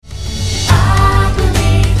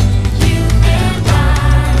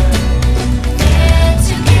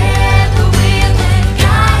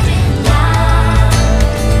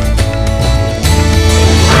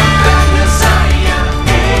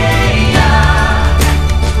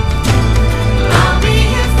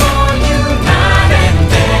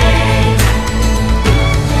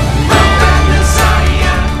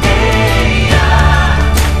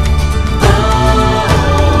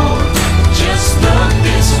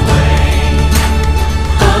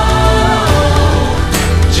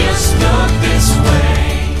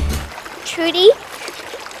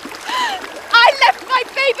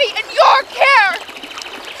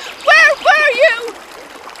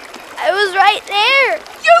right there.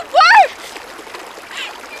 You weren't!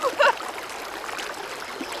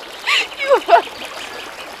 You were...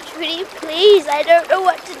 Trudy, please, I don't know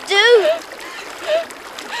what to do.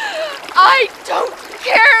 I don't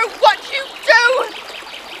care what you do!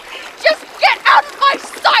 Just get out of my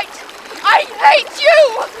sight! I hate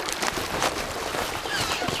you!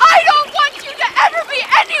 I don't want you to ever be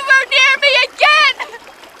anywhere near me again!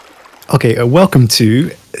 Okay, welcome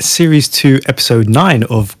to Series 2, Episode 9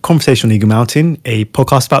 of Conversation on Eagle Mountain, a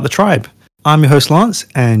podcast about the tribe. I'm your host, Lance,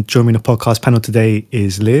 and joining the podcast panel today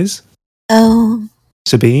is Liz. Oh.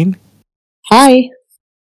 Sabine. Hi.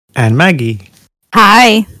 And Maggie.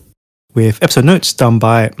 Hi. With episode notes done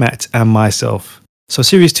by Matt and myself. So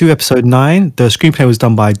Series 2, Episode 9, the screenplay was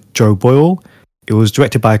done by Joe Boyle. It was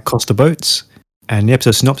directed by Costa Boats. And the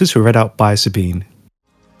episode synopsis were read out by Sabine.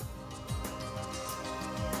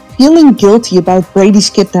 Feeling guilty about Brady's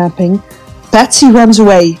kidnapping, Patsy runs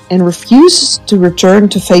away and refuses to return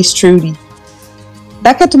to face Trudy.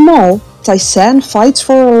 Back at the mall, Tyson fights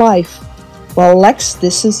for her life, while Lex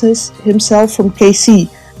distances himself from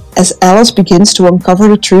KC as Alice begins to uncover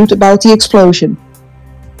the truth about the explosion.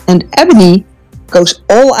 And Ebony goes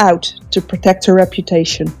all out to protect her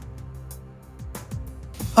reputation.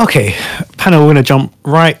 Okay, panel, we're going to jump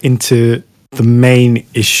right into the main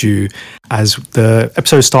issue as the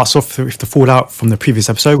episode starts off with the fallout from the previous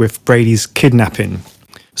episode with Brady's kidnapping.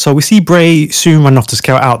 So we see Bray soon run off to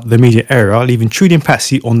scout out the immediate area, leaving Trudy and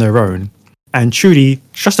Patsy on their own. And Trudy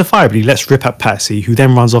justifiably lets rip at Patsy, who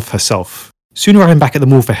then runs off herself. Soon arriving back at the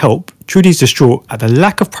mall for help, Trudy's distraught at the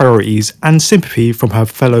lack of priorities and sympathy from her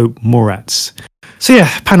fellow Morats. So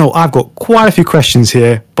yeah, panel, I've got quite a few questions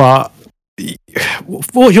here, but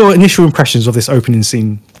what are your initial impressions of this opening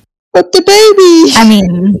scene? But the baby! I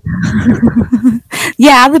mean,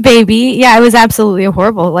 yeah, the baby. Yeah, it was absolutely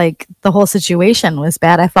horrible. Like, the whole situation was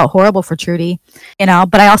bad. I felt horrible for Trudy,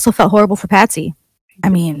 but I also felt horrible for Patsy. I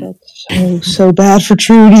mean... So bad for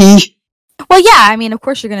Trudy. Well, yeah, I mean, of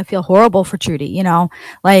course you're going to feel horrible for Trudy, and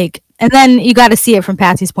then you got to see it from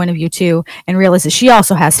Patsy's point of view, too, and realize that she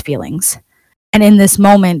also has feelings. And in this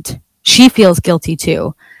moment, she feels guilty,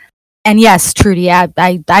 too. And yes, Trudy,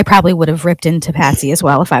 I probably would have ripped into Patsy as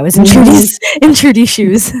well if I was in Trudy's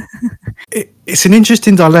shoes. It's an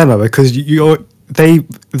interesting dilemma because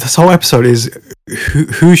this whole episode is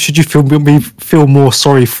who should you feel more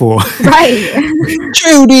sorry for? Right.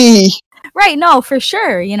 Trudy. Right, no, for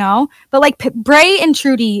sure, But like Bray and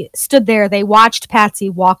Trudy stood there, they watched Patsy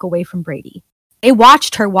walk away from Brady. They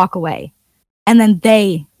watched her walk away. And then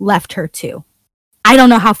they left her too. I don't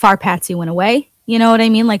know how far Patsy went away. You know what I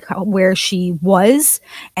mean? Like where she was.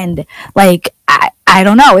 And I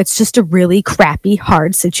don't know. It's just a really crappy,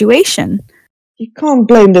 hard situation. You can't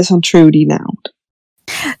blame this on Trudy now.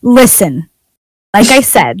 Listen, like I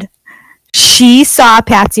said, she saw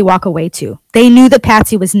Patsy walk away too. They knew that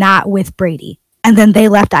Patsy was not with Brady. And then they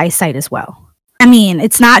left eyesight as well. I mean,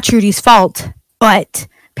 it's not Trudy's fault, but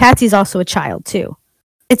Patsy's also a child too.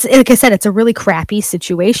 It's like I said, it's a really crappy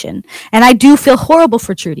situation. And I do feel horrible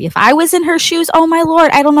for Trudy. If I was in her shoes, oh my Lord,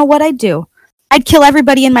 I don't know what I'd do. I'd kill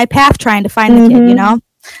everybody in my path trying to find the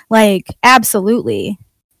kid, absolutely.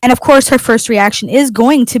 And of course, her first reaction is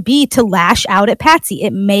going to be to lash out at Patsy.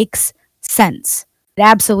 It makes sense. It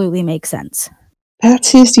absolutely makes sense.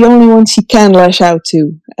 Patsy is the only one she can lash out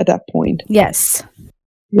to at that point. Yes.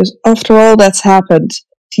 Because after all that's happened,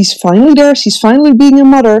 she's finally there. She's finally being a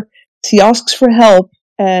mother. She asks for help.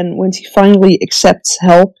 And when she finally accepts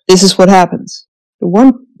help, this is what happens. The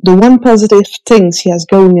one positive thing she has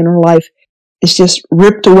going in her life is just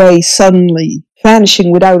ripped away suddenly,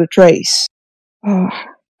 vanishing without a trace. Oh,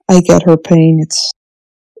 I get her pain.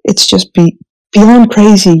 It's just beyond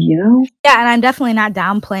crazy, Yeah, and I'm definitely not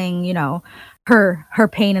downplaying, her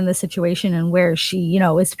pain in the situation and where she,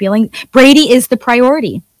 is feeling. Brady is the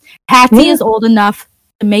priority. Patsy is old enough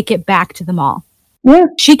to make it back to the mall. Yeah.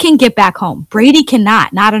 She can get back home. Brady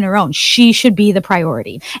cannot, not on her own. She should be the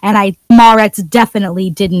priority. And Morats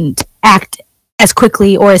definitely didn't act as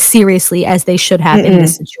quickly or as seriously as they should have in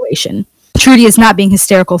this situation. Trudy is not being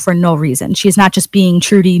hysterical for no reason. She's not just being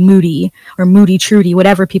Trudy Moody or Moody Trudy,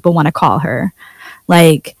 whatever people want to call her.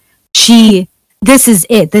 This is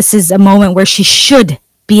it. This is a moment where she should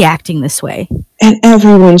be acting this way. And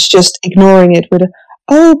everyone's just ignoring it with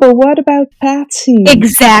but what about Patsy?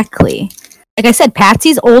 Exactly. Like I said,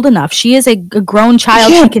 Patsy's old enough. She is a grown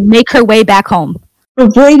child. Yeah. She can make her way back home.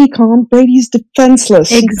 But Brady can't. Brady's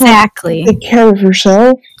defenseless. Exactly. She can't take care of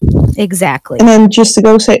herself. Exactly. And then just to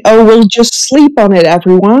go say, we'll just sleep on it,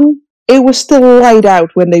 everyone. It was still light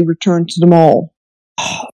out when they returned to the mall.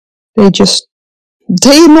 They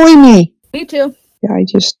annoy me. Me too. Yeah,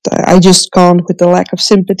 I just can't with the lack of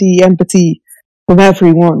sympathy, empathy from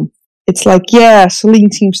everyone. It's like, yeah,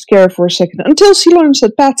 Celine seems scared for a second until she learns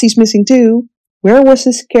that Patsy's missing too. Where was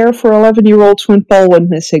his care for 11-year-olds when Paul went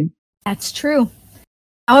missing? That's true.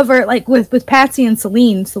 However, like with Patsy and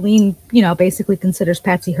Celine, basically considers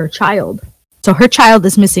Patsy her child. So her child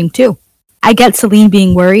is missing too. I get Celine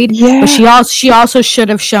being worried, Yeah. but she also should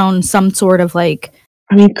have shown some sort of like.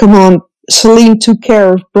 I mean, come on. Celine took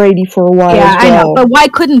care of Brady for a while as well. I know, but why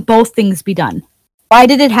couldn't both things be done? Why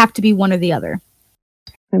did it have to be one or the other?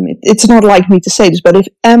 I mean, it's not like me to say this, but if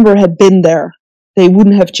Amber had been there, they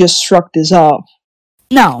wouldn't have just shrugged this off.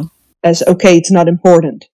 No. As, okay, it's not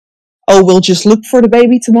important. Oh, we'll just look for the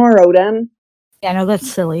baby tomorrow then. Yeah, no, that's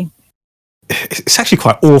silly. It's actually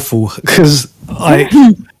quite awful because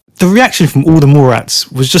the reaction from all the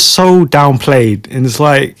Morats was just so downplayed, and it's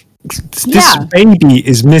like this baby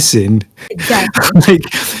is missing. Exactly.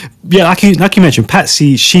 Like you mentioned,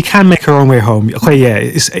 Patsy, she can make her own way home. Okay, yeah,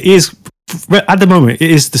 it is at the moment.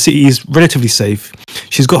 The city is relatively safe.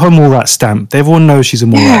 She's got her Morat stamp. Everyone knows she's a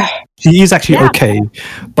Morat. She is actually okay,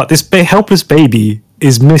 but this helpless baby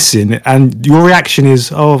is missing, and your reaction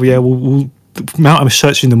is, oh yeah, we'll mount a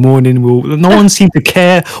search in the morning. No one seemed to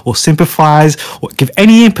care or sympathize or give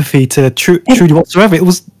any empathy to Trudy whatsoever. It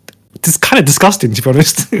was just kind of disgusting, to be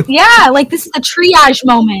honest. Yeah, like this is a triage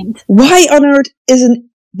moment. Why on earth isn't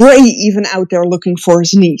Bray even out there looking for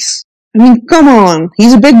his niece? I mean, come on.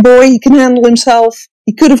 He's a big boy. He can handle himself.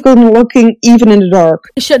 He could have gone looking even in the dark.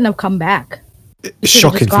 He shouldn't have come back.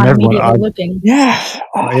 Shocking from everyone. Yeah.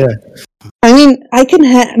 Oh, yeah. I mean, I can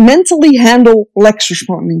mentally handle Lex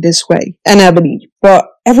responding this way, and Ebony, but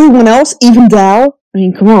everyone else, even Dal, I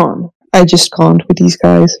mean, come on. I just can't with these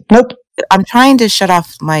guys. Nope. I'm trying to shut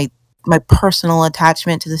off my personal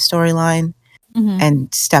attachment to the storyline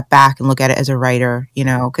and step back and look at it as a writer,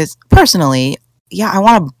 because personally, I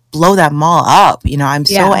want to blow that mall up. I'm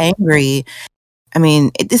so angry. I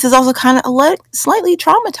mean, this is also kind of slightly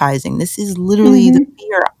traumatizing. This is literally the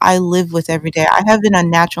fear I live with every day. I have an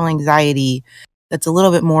unnatural anxiety that's a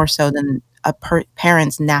little bit more so than a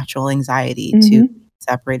parent's natural anxiety to be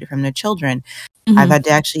separated from their children. I've had to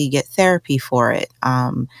actually get therapy for it.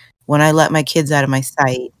 When I let my kids out of my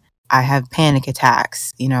sight, I have panic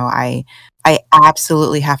attacks. I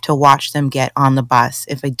absolutely have to watch them get on the bus.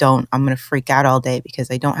 If I don't, I'm going to freak out all day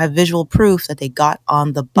because I don't have visual proof that they got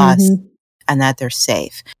on the bus and that they're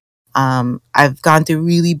safe. I've gone through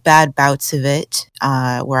really bad bouts of it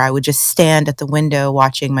where I would just stand at the window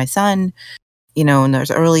watching my son, in those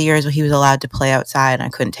early years where he was allowed to play outside and I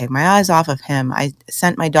couldn't take my eyes off of him. I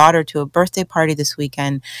sent my daughter to a birthday party this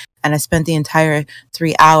weekend and I spent the entire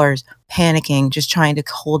 3 hours panicking, just trying to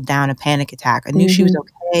hold down a panic attack. I knew she was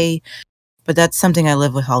okay, but that's something I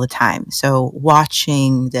live with all the time. So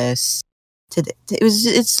watching this today,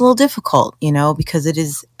 it's a little difficult, because it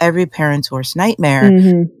is every parent's worst nightmare.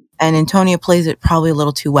 And Antonia plays it probably a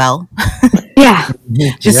little too well.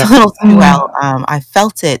 Just a little too well. I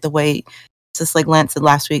felt it the way, just like Lance said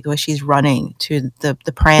last week, the way she's running to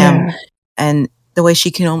the pram and the way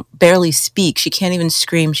she can barely speak. She can't even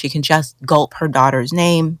scream. She can just gulp her daughter's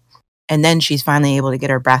name. And then she's finally able to get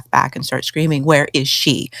her breath back and start screaming, where is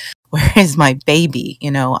she? Where is my baby?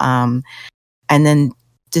 And then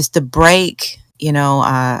just the break,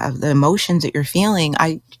 of the emotions that you're feeling.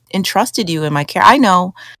 I entrusted you in my care. I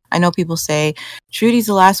know people say Trudy's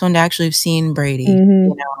the last one to actually have seen Brady,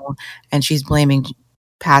 and she's blaming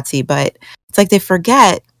Patsy, but it's like they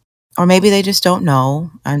forget, or maybe they just don't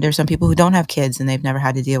know. And there's some people who don't have kids and they've never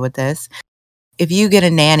had to deal with this. If you get a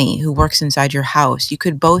nanny who works inside your house, you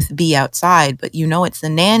could both be outside, but it's the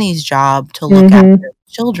nanny's job to look after the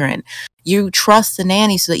children. You trust the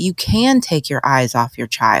nanny so that you can take your eyes off your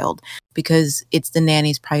child because it's the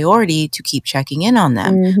nanny's priority to keep checking in on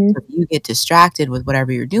them. So if you get distracted with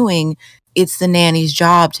whatever you're doing, it's the nanny's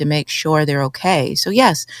job to make sure they're okay. So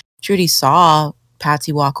yes, Trudy saw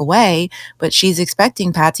Patsy walk away, but she's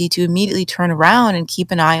expecting Patsy to immediately turn around and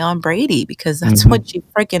keep an eye on Brady because that's what she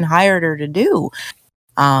freaking hired her to do.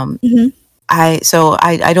 I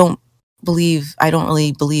don't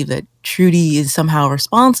really believe that Trudy is somehow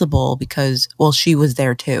responsible because, well, she was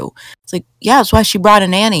there too. It's like, yeah, that's why she brought a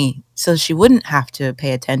nanny, so she wouldn't have to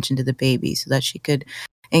pay attention to the baby, so that she could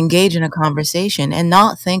engage in a conversation and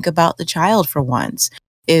not think about the child for once.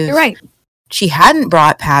 If she hadn't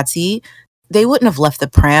brought Patsy, they wouldn't have left the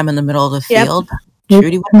pram in the middle of the field.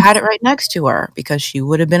 Trudy would have had it right next to her because she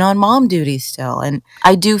would have been on mom duty still. And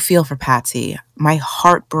I do feel for Patsy. My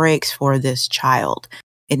heart breaks for this child.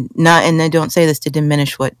 And I don't say this to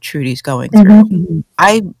diminish what Trudy's going through.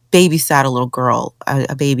 I babysat a little girl,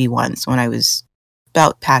 a baby once when I was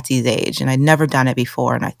about Patsy's age, and I'd never done it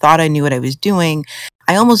before, and I thought I knew what I was doing.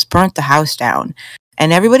 I almost burnt the house down.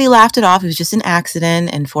 And everybody laughed it off. It was just an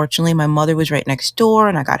accident. And fortunately, my mother was right next door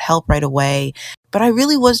and I got help right away. But I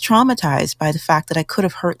really was traumatized by the fact that I could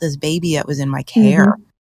have hurt this baby that was in my care,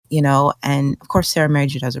 you know? And of course, Sarah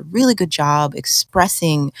Marriage does a really good job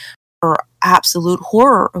expressing her absolute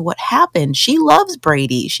horror of what happened. She loves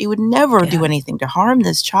Brady. She would never do anything to harm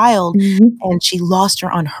this child. And she lost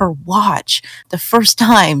her on her watch the first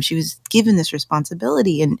time she was given this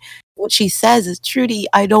responsibility. And what she says is, Trudy,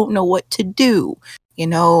 I don't know what to do. You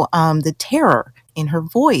know, the terror in her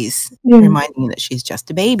voice reminding me that she's just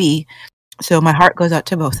a baby. So my heart goes out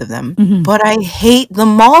to both of them. But I hate the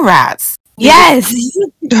mall rats. Yes.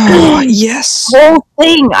 Yes. Whole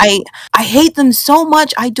thing. I hate them so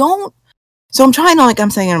much. I don't. So I'm trying to, like, I'm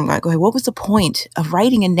like, okay, what was the point of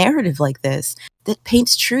writing a narrative like this that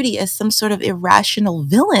paints Trudy as some sort of irrational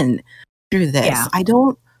villain through this? Yeah. I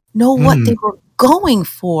don't know what they were going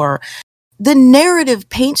for. The narrative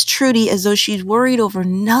paints Trudy as though she's worried over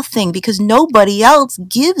nothing because nobody else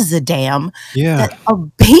gives a damn that a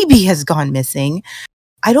baby has gone missing.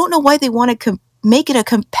 I don't know why they want to make it a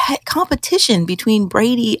competition between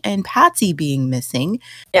Brady and Patsy being missing.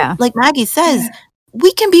 Yeah. Like Maggie says,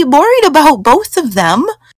 we can be worried about both of them,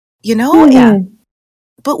 you know?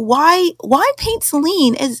 But why paint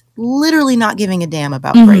Celine as literally not giving a damn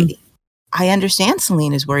about Brady? I understand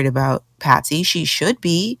Celine is worried about Patsy. She should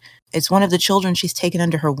be. It's one of the children she's taken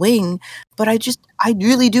under her wing. But I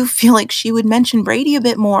really do feel like she would mention Brady a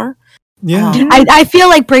bit more. Yeah. I feel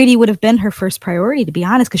like Brady would have been her first priority, to be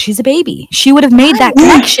honest, because she's a baby. She would have made that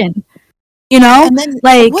connection. You know? And then,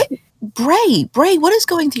 like, Bray, what is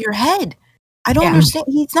going through your head? I don't understand.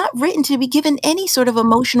 He's not written to be given any sort of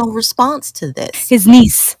emotional response to this. His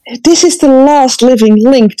niece. This is the last living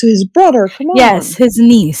link to his brother. Come on. Yes, his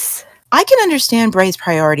niece. I can understand Bray's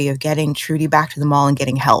priority of getting Trudy back to the mall and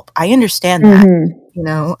getting help. I understand that, you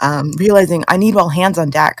know, realizing I need all hands on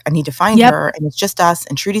deck. I need to find her, and it's just us,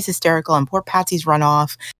 and Trudy's hysterical, and poor Patsy's run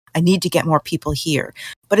off. I need to get more people here.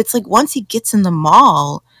 But it's like once he gets in the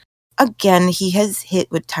mall, again, he has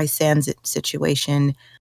hit with Tysan's situation,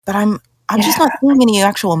 but I'm just not seeing any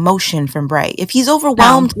actual emotion from Bray. If he's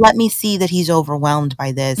overwhelmed, let me see that he's overwhelmed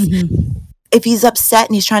by this. If he's upset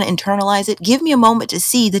and he's trying to internalize it, give me a moment to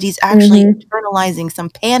see that he's actually internalizing some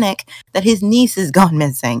panic that his niece has gone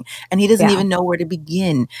missing and he doesn't even know where to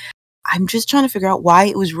begin. I'm just trying to figure out why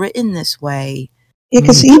it was written this way. Yeah,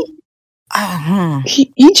 because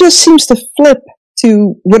he just seems to flip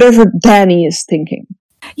to whatever Danny is thinking.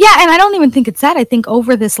 Yeah, and I don't even think it's that. I think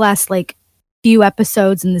over this last, like, few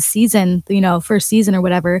episodes in the season, you know, first season or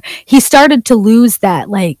whatever, he started to lose that,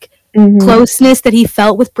 like, closeness that he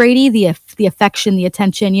felt with Brady, the affection, the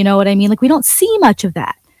attention, you know what I mean? Like, we don't see much of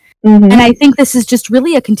that. And I think this is just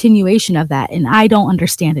really a continuation of that, and I don't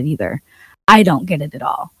understand it either. I don't get it at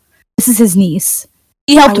all. This is his niece.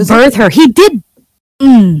 He helped birth her. He did.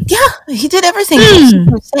 Yeah, he did everything to keep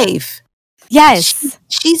her safe. Yes.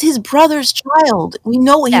 She's his brother's child. We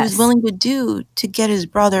know what he was willing to do to get his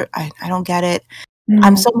brother. I don't get it.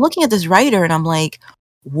 I'm looking at this writer and I'm like,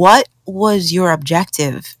 what was your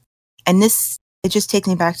objective? And it just takes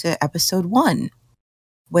me back to episode 1,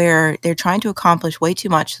 where they're trying to accomplish way too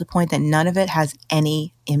much to the point that none of it has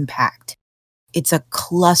any impact. It's a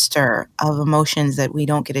cluster of emotions that we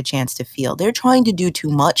don't get a chance to feel. They're trying to do too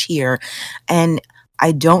much here. And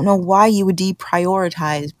I don't know why you would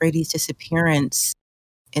deprioritize Brady's disappearance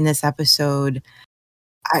in this episode.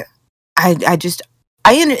 Everyone's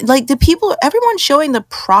showing the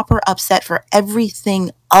proper upset for everything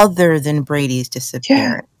other than Brady's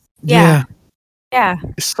disappearance. Yeah.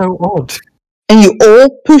 It's so odd. And you all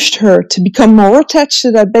pushed her to become more attached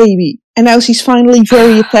to that baby. And now she's finally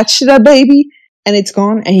very attached to that baby. And it's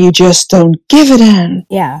gone, and you just don't give it in.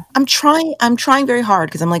 Yeah. I'm trying very hard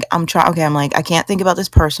because I'm like, I can't think about this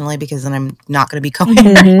personally because then I'm not going to be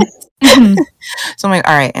coherent. So I'm like,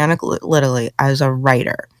 all right, Anna, literally, as a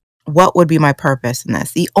writer, what would be my purpose in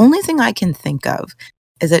this? The only thing I can think of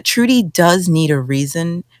is that Trudy does need a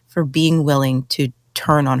reason for being willing to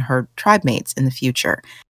turn on her tribe mates in the future.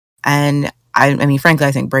 And I mean, frankly,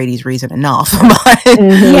 I think Brady's reason enough.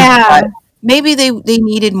 But maybe they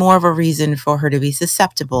needed more of a reason for her to be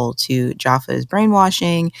susceptible to Jaffa's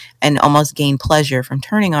brainwashing and almost gain pleasure from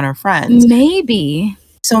turning on her friends. Maybe.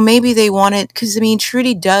 So maybe they wanted, because I mean,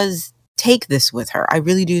 Trudy does take this with her. I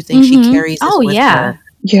really do think she carries this with her.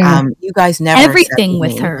 Yeah. You guys never everything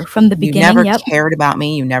with her from the beginning. You never cared about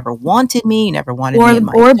me. You never wanted me. You never wanted me and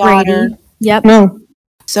my or daughter. Brady. Yep. No.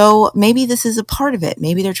 So maybe this is a part of it.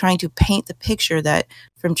 Maybe they're trying to paint the picture that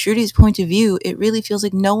from Trudy's point of view, it really feels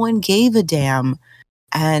like no one gave a damn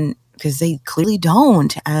and because they clearly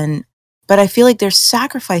don't. But I feel like they're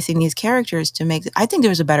sacrificing these characters to make. I think there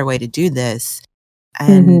was a better way to do this.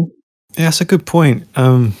 And yeah, that's a good point.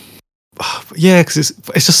 Yeah, because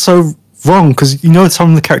it's just so wrong. Because some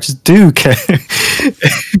of the characters do care.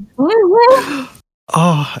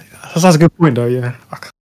 Oh, that's a good point, though. Yeah,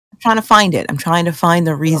 I'm trying to find it. I'm trying to find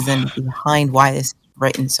the reason behind why this is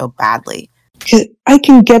written so badly. I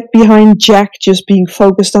can get behind Jack just being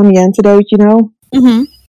focused on the antidote, Mm-hmm.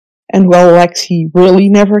 And Lex, he really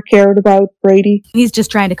never cared about Brady He's just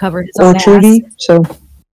trying to cover his or own Trudy. ass. So,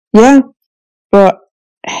 yeah, but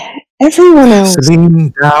everyone else.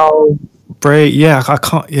 Celine, Dow, Bray. Yeah, I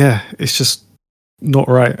can't. Yeah, it's just not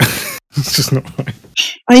right. It's just not right.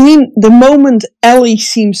 I mean, the moment Ellie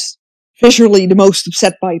seems visually the most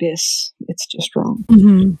upset by this, it's just wrong.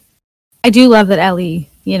 Mm-hmm. I do love that Ellie,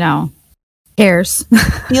 cares.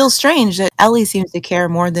 Feels strange that Ellie seems to care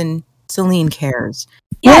more than Celine cares.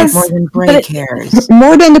 Yes, more than Bray cares.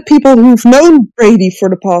 More than the people who've known Brady for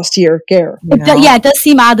the past year care. It does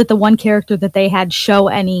seem odd that the one character that they had show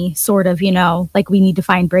any sort of, like we need to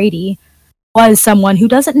find Brady was someone who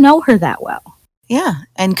doesn't know her that well. Yeah,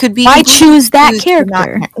 and could be. Why choose that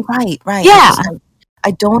character? Right. Yeah.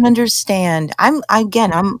 I don't understand. I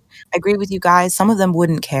agree with you guys. Some of them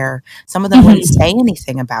wouldn't care. Some of them wouldn't say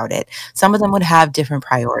anything about it. Some of them would have different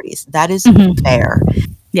priorities. That is fair.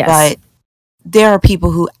 Yes. But there are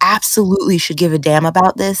people who absolutely should give a damn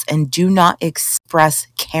about this and do not express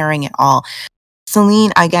caring at all.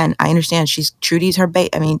 Celine, again, I understand Trudy's her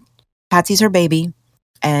Patsy's her baby,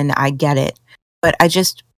 and I get it. But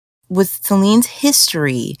with Celine's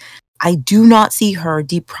history, I do not see her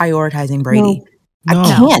deprioritizing Brady.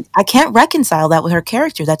 No. I can't reconcile that with her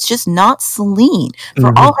character. That's just not Celine.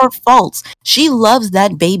 For all her faults, she loves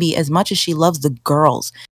that baby as much as she loves the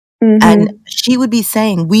girls. And she would be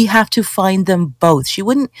saying, we have to find them both. She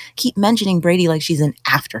wouldn't keep mentioning Brady like she's an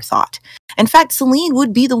afterthought. In fact, Celine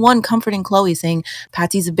would be the one comforting Chloe, saying,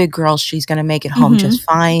 Patsy's a big girl. She's going to make it home just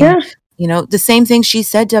fine. Yeah. The same thing she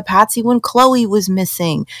said to Patsy when Chloe was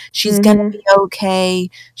missing. She's going to be okay.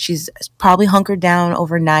 She's probably hunkered down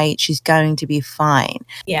overnight. She's going to be fine.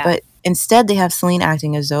 Yeah. But instead, they have Celine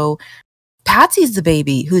acting as though Patsy's the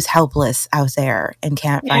baby who's helpless out there and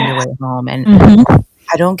can't find her way home. And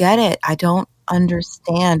I don't get it. I don't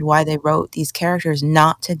understand why they wrote these characters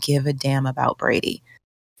not to give a damn about Brady.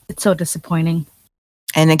 It's so disappointing.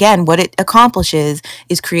 And again, what it accomplishes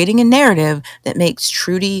is creating a narrative that makes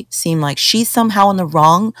Trudy seem like she's somehow in the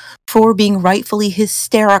wrong for being rightfully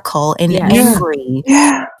hysterical and angry.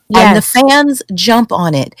 Yeah. And the fans jump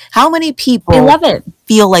on it. How many people I love it.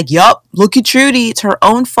 feel like, yup, look at Trudy. It's her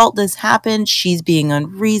own fault this happened. She's being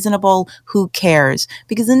unreasonable. Who cares?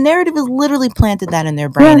 Because the narrative has literally planted that in their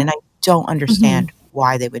brain. And I don't understand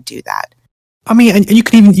why they would do that. I mean, and you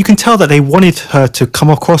can tell that they wanted her to come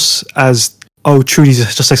across as, oh,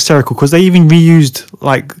 Trudy's just hysterical, because they even reused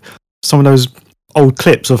like some of those old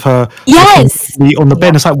clips of her on the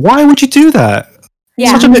bed. It's like, why would you do that?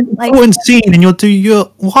 Yeah. Such an important scene, and you'll do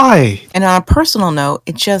your why? And on a personal note,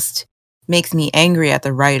 it just makes me angry at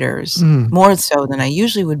the writers more so than I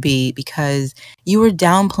usually would be, because you were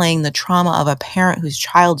downplaying the trauma of a parent whose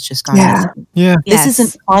child's just gone missing. Yeah. This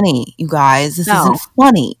isn't funny, you guys. This isn't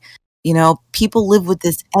funny. People live with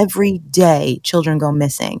this every day. Children go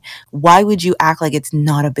missing. Why would you act like it's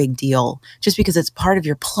not a big deal just because it's part of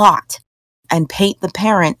your plot and paint the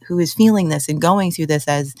parent who is feeling this and going through this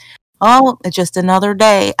as, oh, it's just another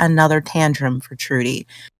day, another tantrum for Trudy.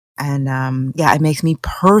 And it makes me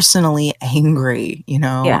personally angry,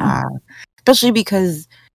 especially because,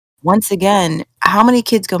 once again, how many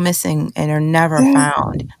kids go missing and are never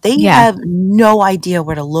found? They have no idea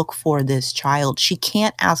where to look for this child. She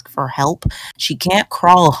can't ask for help. She can't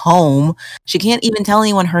crawl home. She can't even tell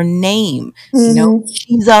anyone her name.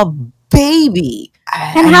 She's a baby.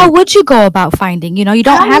 And how would you go about finding? You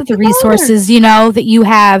don't have the resources, that you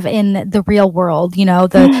have in the real world.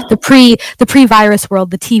 The pre-virus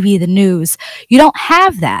world, the TV, the news. You don't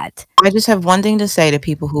have that. I just have one thing to say to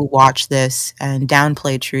people who watch this and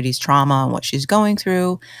downplay Trudy's trauma and what she's going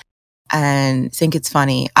through and think it's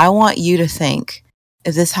funny. I want you to think,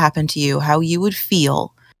 if this happened to you, how you would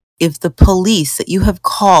feel if the police that you have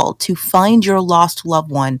called to find your lost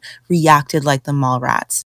loved one reacted like the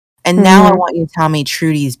Mallrats. And now I want you to tell me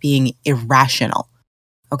Trudy's being irrational.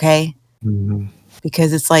 Okay?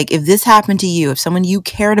 because it's like, if this happened to you, if someone you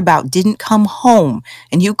cared about didn't come home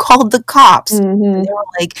and you called the cops, and they were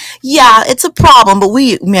like, yeah, it's a problem, but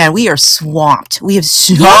we are swamped. We have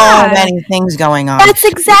so many things going on. That's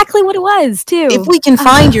exactly what it was too. If we can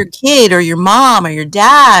find your kid or your mom or your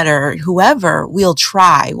dad or whoever, we'll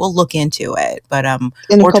try. We'll look into it. But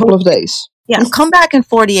in a couple of days. Yeah, come back in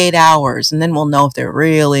 48 hours and then we'll know if they're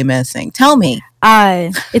really missing. Tell me.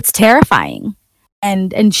 It's terrifying.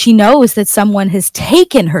 And she knows that someone has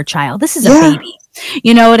taken her child. This is a baby.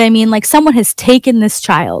 You know what I mean? Like, someone has taken this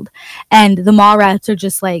child, and the Mallrats are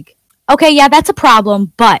just like, okay, yeah, that's a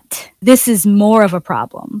problem, but this is more of a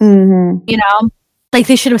problem. You know? Like,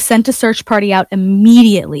 they should have sent a search party out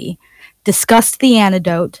immediately, discussed the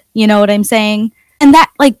antidote, you know what I'm saying? And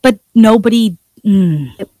that, like, but nobody,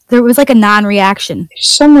 there was like a non-reaction. If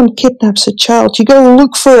someone kidnaps a child, you go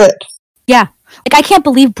look for it. Yeah. Like, I can't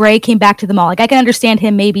believe Bray came back to the mall. Like, I can understand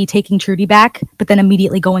him maybe taking Trudy back, but then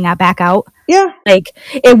immediately going back out. Yeah. Like,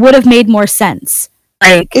 it would have made more sense.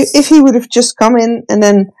 Like, if he would have just come in, and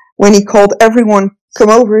then when he called everyone, come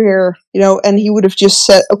over here, you know, and he would have just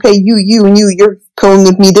said, okay, you, and you're going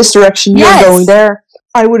with me this direction, you're going there,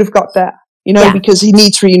 I would have got that, you know, because he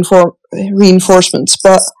needs reinforcements.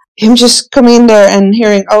 But him just coming in there and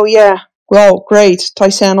hearing, oh yeah, well, great,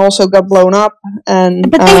 Tai-San also got blown up.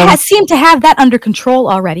 But they seemed to have that under control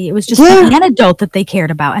already. It was just the antidote that they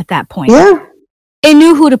cared about at that point. Yeah. They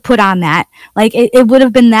knew who to put on that. Like, it would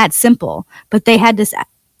have been that simple. But they had this,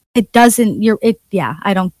 it doesn't,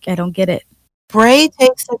 I don't get it. Bray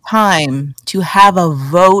takes the time to have a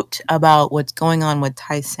vote about what's going on with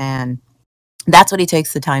Tai-San. That's what he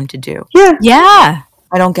takes the time to do. Yeah. Yeah.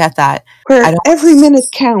 I don't get that. Where every minute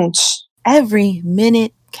counts. Every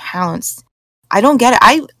minute counts. I don't get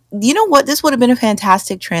it. You know what? This would have been a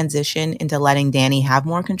fantastic transition into letting Danny have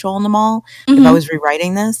more control in the mall if I was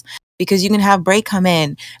rewriting this. Because you can have Bray come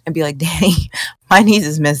in and be like, Danny, my niece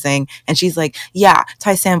is missing. And she's like, yeah,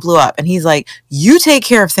 Tai-San blew up. And he's like, you take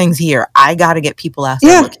care of things here. I got to get people out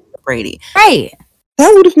there looking for Brady. Right.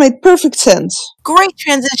 That would have made perfect sense. Great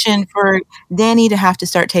transition for Danny to have to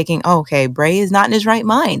start taking, okay, Bray is not in his right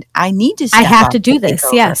mind. I need to I have to do this,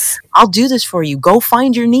 yes. I'll do this for you. Go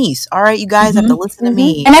find your niece. All right, you guys have to listen to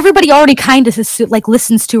me. And everybody already kind of like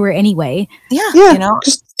listens to her anyway. Yeah, you know.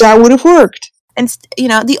 Because that would have worked. And, you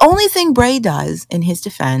know, the only thing Bray does in his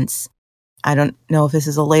defense, I don't know if this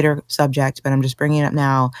is a later subject, but I'm just bringing it up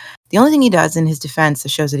now. The only thing he does in his defense that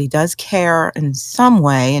shows that he does care in some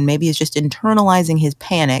way, and maybe is just internalizing his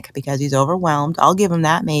panic because he's overwhelmed, I'll give him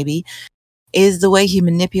that maybe, is the way he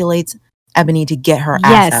manipulates Ebony to get her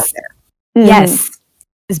ass out there. Yes.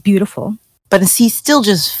 It's beautiful. But he's still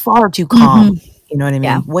just far too calm. You know what I mean?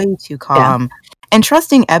 Yeah. Way too calm. And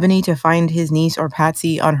trusting Ebony to find his niece or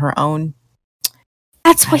Patsy on her own.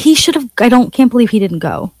 That's what he should have. Can't believe he didn't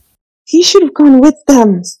go. He should have gone with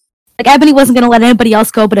them. Like, Ebony wasn't going to let anybody else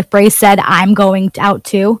go, but if Bray said, I'm going out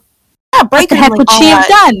too. Yeah, Bray what the heck would she have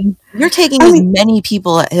done? You're taking as many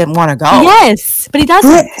people that want to go. Yes, but he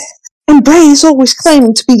doesn't. And Bray is always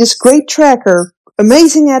claiming to be this great tracker,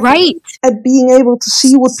 amazing at being able to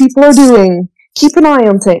see what people are doing, keep an eye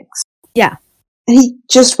on things. Yeah. And he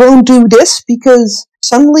just won't do this because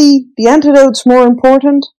suddenly the antidote's more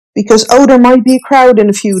important because, there might be a crowd in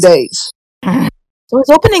a few days. So his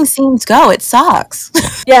opening scenes go. It sucks.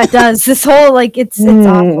 Yeah, it does. This whole, it's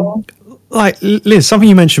awful. Like, Liz, something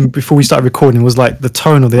you mentioned before we started recording was like the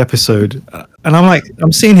tone of the episode. And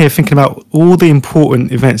I'm sitting here thinking about all the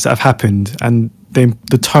important events that have happened and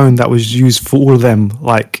the tone that was used for all of them,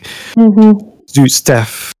 like Zoot's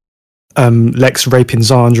death, Lex raping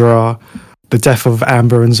Zandra, the death of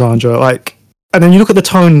Amber and Zandra. Like, and then you look at the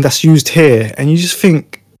tone that's used here and you just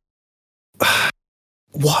think,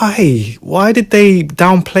 why did they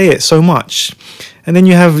downplay it so much? And then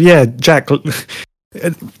you have Jack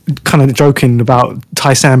kind of joking about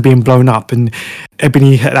Tai-San being blown up, and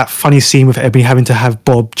Ebony had that funny scene with Ebony having to have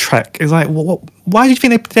Bob track. It's like, why do you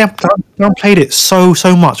think they downplayed it so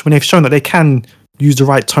much when they've shown that they can use the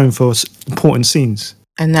right tone for important scenes?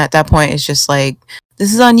 And at that point, it's just like,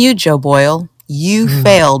 this is on you, Joe Boyle. You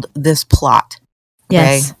failed this plot.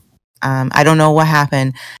 Okay? Yes. I don't know what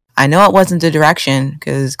happened. I know it wasn't the direction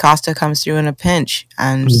because Costa comes through in a pinch,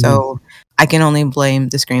 and so I can only blame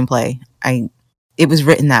the screenplay. It was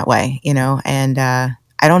written that way, you know, and I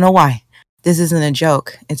don't know why. This isn't a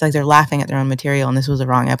joke. It's like they're laughing at their own material, and this was the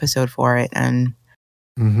wrong episode for it. And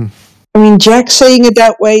I mean, Jack saying it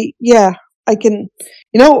that way, I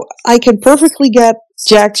can perfectly get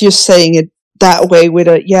Jack just saying it that way with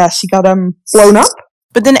she got blown up.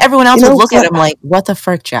 But then everyone else would look at him like, what the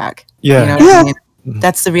frick, Jack? Yeah. You know what I mean?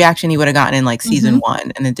 That's the reaction he would have gotten in like season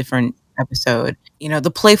 1 in a different episode.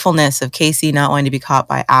 the playfulness of Casey not wanting to be caught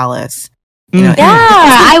by Alice. You know,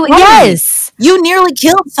 Yes. You nearly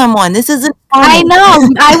killed someone. This isn't funny. I know.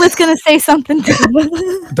 I was gonna say something too.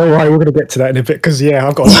 Don't worry, we're gonna get to that in a bit because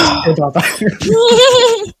I've got to say about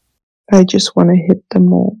that. I just want to hit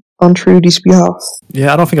them all on Trudy's behalf.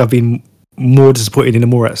 Yeah, I don't think I've been more disappointed in the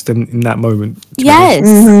Morats than in that moment. Yes,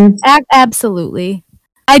 Mhm. absolutely.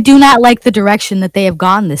 I do not like the direction that they have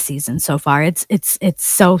gone this season so far. It's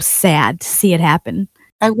so sad to see it happen.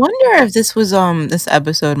 I wonder if this was this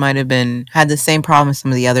episode might have had the same problem as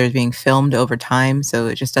some of the others being filmed over time, so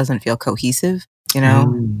it just doesn't feel cohesive,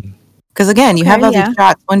 Because again, you have other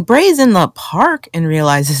shots. When Bray's in the park and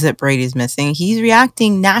realizes that Brady's missing, he's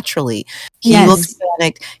reacting naturally. He looks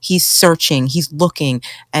panicked. He's searching. He's looking.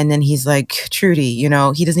 And then he's like, Trudy, he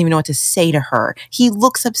doesn't even know what to say to her. He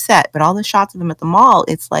looks upset. But all the shots of him at the mall,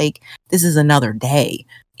 it's like, this is another day,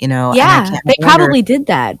 Yeah, they probably did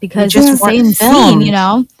that because just it's the weren't same filmed.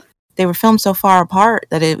 scene, They were filmed so far apart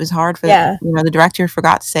that it was hard for the director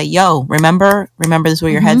forgot to say, yo, remember this is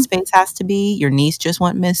where your headspace has to be. Your niece just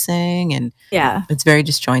went missing, and it's very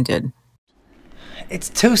disjointed. It's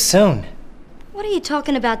too soon. What are you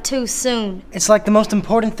talking about too soon? It's like the most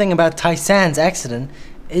important thing about Tai-San's accident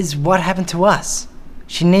is what happened to us.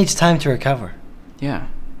 She needs time to recover. Yeah.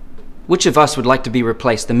 Which of us would like to be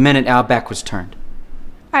replaced the minute our back was turned?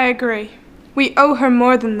 I agree. We owe her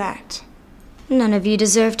more than that. None of you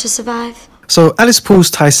deserve to survive. So Alice pulls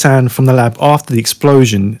Tai-San from the lab after the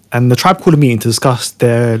explosion, and the tribe called a meeting to discuss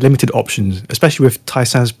their limited options, especially with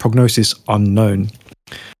Tai-San's prognosis unknown.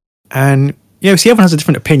 And see, everyone has a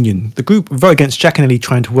different opinion. The group vote against Jack and Ellie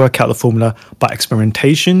trying to work out the formula by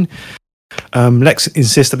experimentation. Lex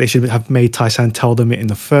insists that they should have made Tai-San tell them it in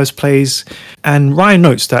the first place. And Ryan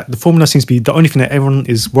notes that the formula seems to be the only thing that everyone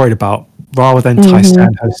is worried about, rather than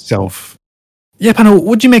Tai-San herself. Yeah, panel,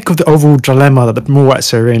 what do you make of the overall dilemma that the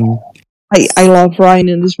Morats are in? I love Ryan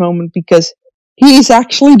in this moment because he's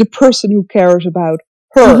actually the person who cares about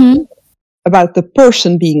her, about the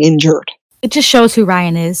person being injured. It just shows who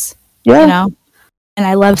Ryan is, Yeah. And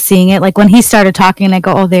I love seeing it. Like when he started talking, I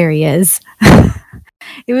go, oh, there he is.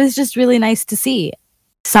 It was just really nice to see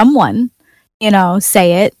someone,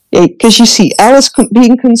 say it. Because you see Alice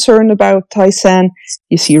being concerned about Tai-San,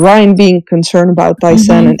 you see Ryan being concerned about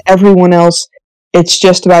Tai-San, and everyone else. It's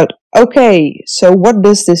just about, okay, so what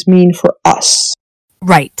does this mean for us?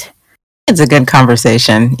 Right. It's a good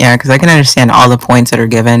conversation, because I can understand all the points that are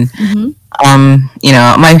given.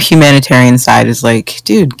 My humanitarian side is like,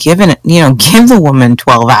 dude, give the woman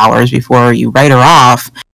 12 hours before you write her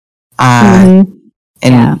off.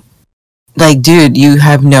 And like, dude, you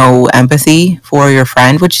have no empathy for your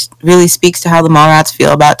friend, which really speaks to how the Mallrats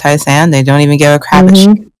feel about Tai-San. They don't even give a crap that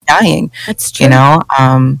she's dying. That's true.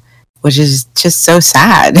 Which is just so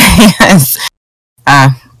sad.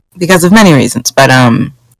 Because of many reasons. But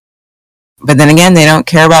then again, they don't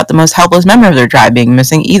care about the most helpless member of their tribe being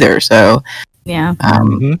missing either. So kind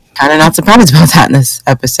of not surprised about that in this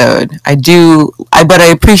episode. But I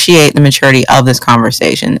appreciate the maturity of this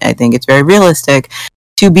conversation. I think it's very realistic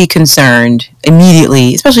to be concerned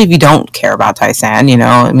immediately, especially if you don't care about Tai-San,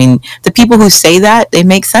 I mean, the people who say that, they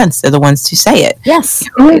make sense. They're the ones to say it. Yes.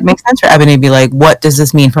 It makes sense for Ebony to be like, what does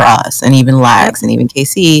this mean for us? And even Lex and even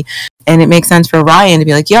KC. And it makes sense for Ryan to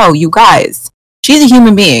be like, yo, you guys, she's a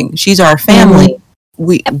human being. She's our family.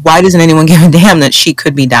 Why doesn't anyone give a damn that she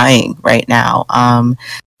could be dying right now?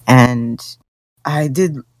 And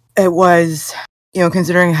it was,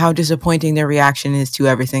 considering how disappointing their reaction is to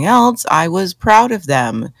everything else, I was proud of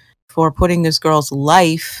them for putting this girl's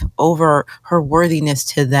life over her worthiness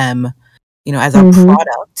to them, as a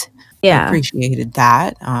product. Yeah. I appreciated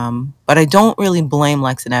that. But I don't really blame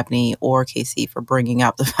Lex and Ebony or Casey for bringing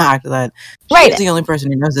up the fact that she's the only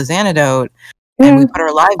person who knows this antidote. And we put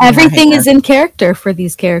our lives in Everything her is in character for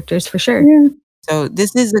these characters, for sure. Yeah. So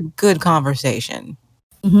this is a good conversation.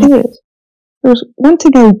 It is. There's one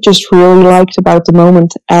thing I just really liked about the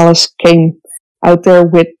moment Alice came out there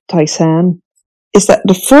with Tai-San is that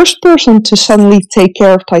the first person to suddenly take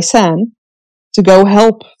care of Tai-San, to go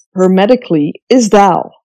help her medically, is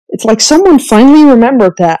Dal. It's like someone finally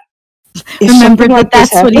remembered that. Remembered that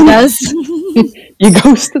that's what he does.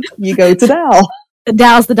 you go to Dal.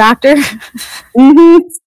 Dal's the doctor.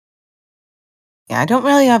 Yeah, I don't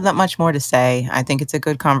really have that much more to say. I think it's a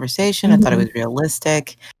good conversation. I thought it was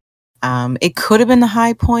realistic. It could have been the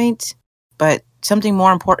high point, but something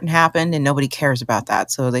more important happened and nobody cares about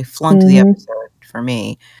that. So they flunked the episode for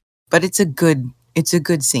me. But it's a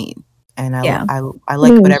good scene. And I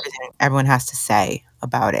like what everyone has to say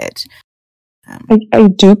about it. I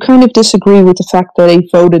do kind of disagree with the fact that they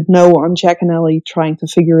voted no on Jack and Ellie trying to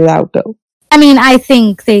figure it out, though. I mean, I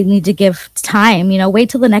think they need to give time, wait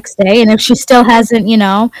till the next day. And if she still hasn't,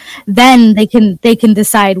 then they can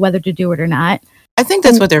decide whether to do it or not. I think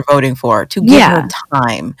that's what they're voting for, to give her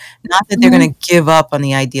time. Not that they're going to give up on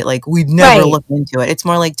the idea, like, we've never looked into it. It's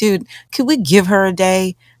more like, dude, could we give her a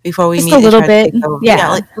day before we meet? Just a little bit. Yeah.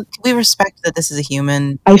 Like, we respect that this is a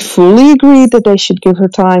human. I fully agree that they should give her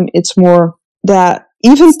time. It's more that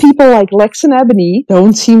even people like Lex and Ebony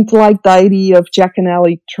don't seem to like the idea of Jack and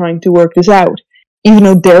Ellie trying to work this out. Even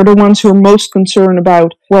though they're the ones who are most concerned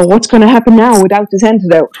about, well, what's going to happen now without this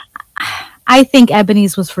antidote? I think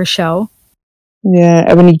Ebony's was for show. Yeah,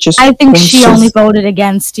 Ebony just... I think she only voted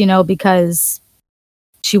against, because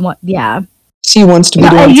she She wants to be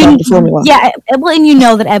the one to have the formula. Yeah, well, and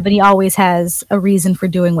that Ebony always has a reason for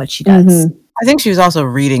doing what she does. Mm-hmm. I think she was also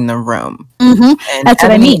reading the room. Mm-hmm. That's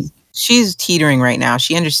what I mean. She's teetering right now.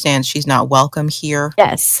 She understands she's not welcome here.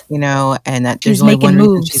 Yes. And that she's there's only one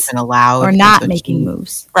moves, reason she's been allowed. Or not making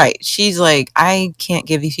moves. Right. She's like, I can't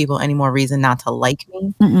give these people any more reason not to like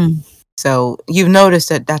me. Mm-mm. So you've noticed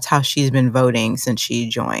that that's how she's been voting since she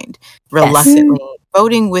joined. Reluctantly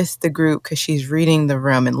voting with the group because she's reading the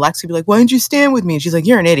room. And Lex would be like, why didn't you stand with me? And she's like,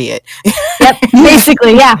 you're an idiot. Yep.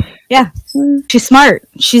 Basically, yeah. Yeah. She's smart.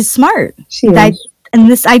 She's smart. She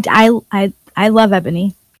is. I love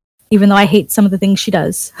Ebony. Even though I hate some of the things she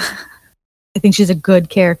does. I think she's a good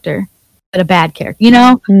character, but a bad character,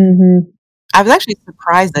 Mm-hmm. I was actually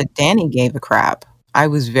surprised that Danny gave a crap. I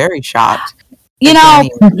was very shocked. Danny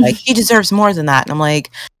was like, he deserves more than that. And I'm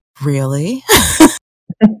like, really?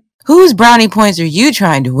 Whose brownie points are you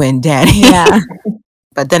trying to win, Danny? Yeah.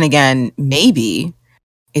 But then again, maybe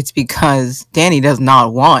it's because Danny does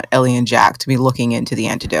not want Ellie and Jack to be looking into the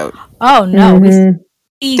antidote. Oh, no.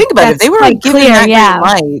 Mm-hmm. Think about it. If they were giving clear, that green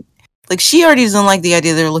light, like, she already doesn't like the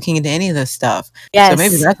idea they're looking into any of this stuff. Yes. So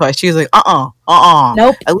maybe that's why she was like,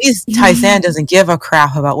 Nope. At least Tai-San doesn't give a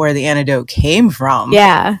crap about where the antidote came from.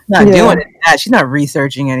 Yeah. Not doing it. That. She's not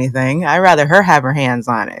researching anything. I'd rather her have her hands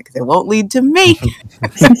on it because it won't lead to me.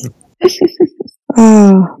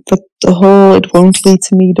 But the whole "it won't lead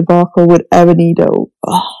to me" debacle with Ebony, though.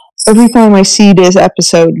 Every time I see this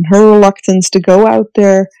episode and her reluctance to go out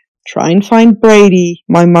there, try and find Brady,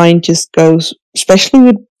 my mind just goes, especially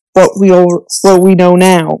with what we know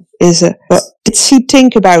now, is what did she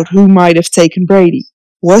think about who might have taken Brady?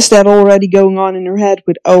 Was that already going on in her head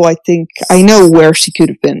with, I think I know where she could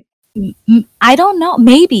have been? I don't know.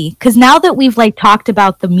 Maybe. Because now that we've talked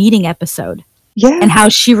about the meeting episode, and how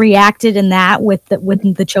she reacted in that when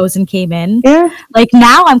the Chosen came in. Yeah.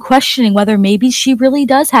 Now I'm questioning whether maybe she really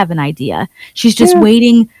does have an idea. She's just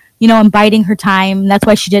waiting, and biding her time. That's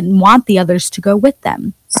why she didn't want the others to go with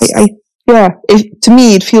them. To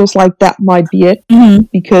me, it feels like that might be it. Mm-hmm.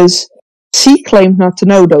 Because she claimed not to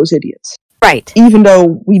know those idiots. Right. Even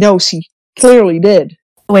though we know she clearly did.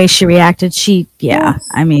 The way she reacted,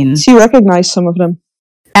 I mean... She recognized some of them.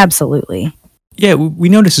 Absolutely. Yeah, we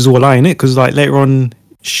know this is all lying, it? Because later on,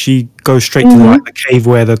 she goes straight to the cave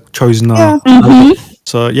where the Chosen are. Mm-hmm.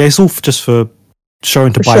 So it's all just for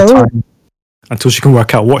showing to buy time until she can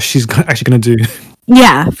work out what she's actually going to do.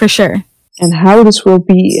 Yeah, for sure. And how this will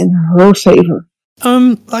be in her favor.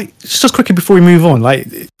 Just quickly before we move on,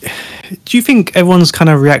 do you think everyone's kind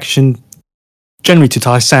of reaction generally to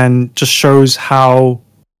Tai-San just shows how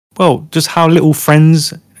little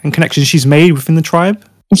friends and connections she's made within the tribe?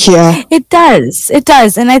 Yeah. It does.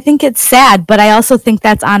 And I think it's sad, but I also think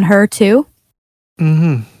that's on her too.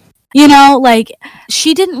 Mm-hmm.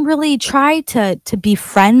 She didn't really try to be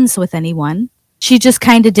friends with anyone. She just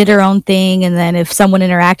kind of did her own thing, and then if someone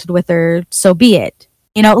interacted with her, so be it.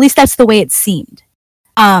 At least that's the way it seemed.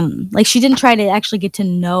 She didn't try to actually get to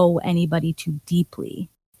know anybody too deeply.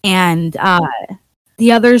 And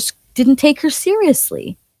the others didn't take her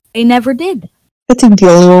seriously. They never did. I think the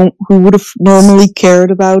only one who would have normally cared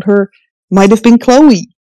about her might have been Chloe.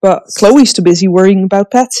 But Chloe's too busy worrying about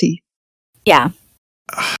Patsy. Yeah.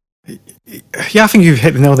 Yeah, I think you've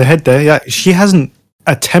hit the nail on the head there. Yeah, she hasn't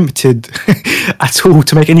attempted at all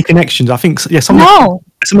to make any connections. I think some of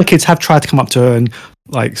the kids have tried to come up to her and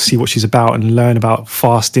see what she's about and learn about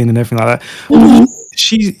fasting and everything like that. Mm-hmm.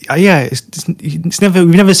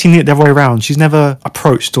 We've never seen it the other way around. She's never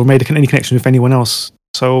approached or made any connection with anyone else.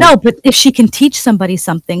 So no, but if she can teach somebody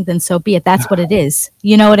something, then so be it. That's what it is.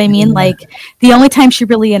 You know what I mean? The only time she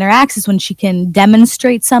really interacts is when she can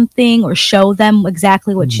demonstrate something or show them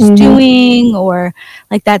exactly what she's doing, or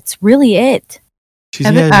that's really it.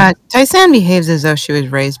 Tai-San behaves as though she was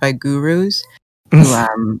raised by gurus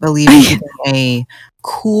who believe in keeping a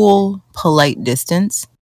cool, polite distance.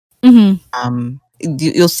 Mm-hmm.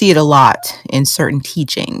 You'll see it a lot in certain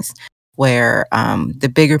teachings where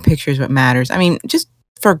the bigger picture is what matters. I mean, just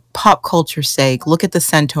for pop culture's sake, look at the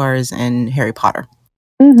centaurs in Harry Potter.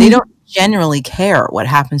 They don't generally care what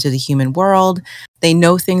happens to the human world. They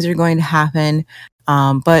know things are going to happen.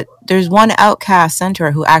 But there's one outcast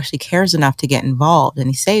centaur who actually cares enough to get involved, and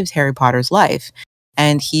he saves Harry Potter's life.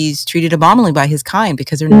 And he's treated abominably by his kind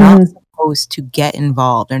because they're not supposed to get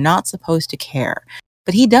involved. They're not supposed to care.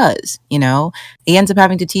 But he does, you know. He ends up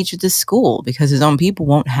having to teach at this school because his own people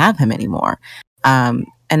won't have him anymore.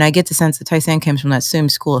 And I get the sense that Tai-San comes from that same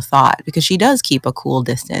school of thought because she does keep a cool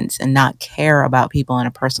distance and not care about people on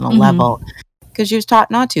a personal level because she was taught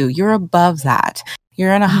not to. You're above that.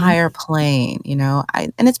 You're in a higher plane, you know.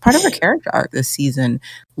 And it's part of her character arc this season,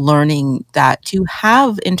 learning that to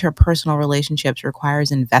have interpersonal relationships requires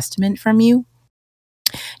investment from you.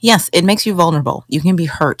 Yes, it makes you vulnerable. You can be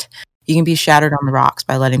hurt. You can be shattered on the rocks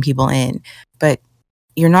by letting people in, but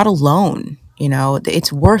you're not alone. You know,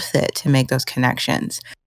 it's worth it to make those connections.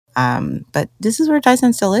 But this is where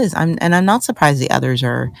Tai-San still is. I'm not surprised the others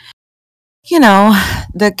are, you know,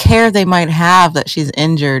 the care they might have that she's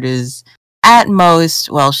injured is at most,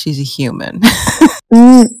 well, she's a human.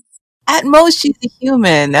 At most, she's a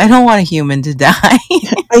human. I don't want a human to die.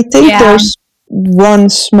 I think there's one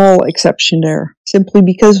small exception there. Simply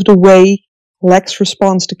because of the way Lex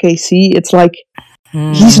responds to KC, it's like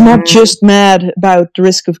he's not just mad about the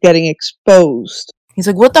risk of getting exposed. He's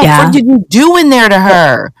like, what the fuck did you do in there to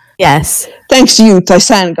her? Yes. Thanks to you,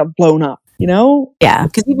 Tai-San got blown up, you know? Yeah.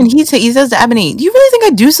 Because even he says to Ebony, do you really think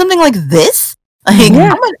I'd do something like this? Like,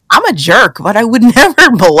 I'm a jerk, but I would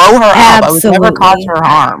never blow her up. I would never cause her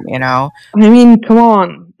harm, you know? I mean, come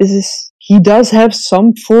on. He does have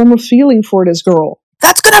some form of feeling for this girl.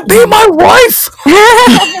 That's gonna be my wife!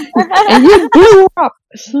 And you blew her up.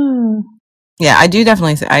 Yeah, I do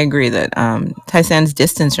definitely I agree that Tai-San's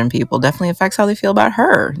distance from people definitely affects how they feel about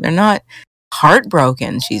her. They're not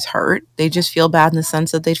heartbroken she's hurt. They just feel bad in the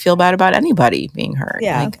sense that they'd feel bad about anybody being hurt.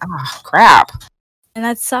 Yeah. Like, oh, crap. And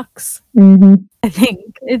that sucks. Mm-hmm. I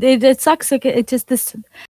think it sucks. Like it just this, like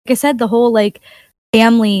I said, the whole like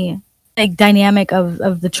family like dynamic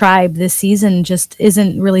of the tribe this season just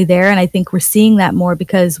isn't really there. And I think we're seeing that more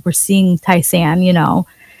because we're seeing Tai-San, you know,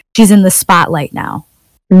 she's in the spotlight now.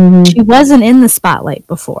 She wasn't in the spotlight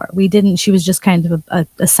before. She was just kind of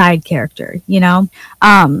a side character, you know?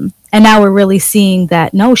 And now we're really seeing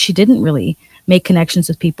that, no, she didn't really make connections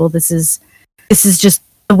with people. This is just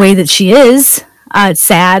the way that she is. It's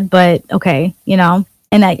sad, but okay, you know?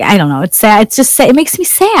 And I don't know. It's sad. It's just sad. It makes me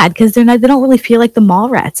sad because they don't really feel like the mall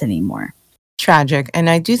rats anymore. Tragic. And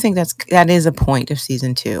I do think that is a point of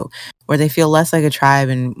season 2 where they feel less like a tribe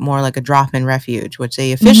and more like a drop-in refuge, which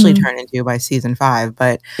they officially turn into by season 5.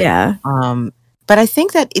 But but I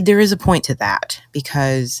think that there is a point to that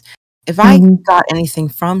because if I got anything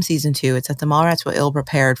from season 2, it's that the Mallrats were ill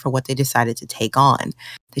prepared for what they decided to take on.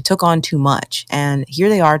 They took on too much, and here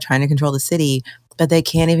they are trying to control the city, but they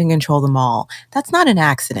can't even control the mall. That's not an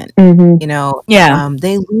accident, you know.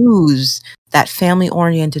 They lose that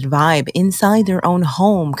family-oriented vibe inside their own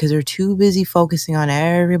home because they're too busy focusing on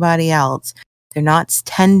everybody else. They're not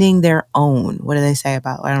tending their own. What do they say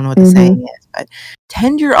about? I don't know what the saying is, but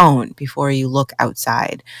tend your own before you look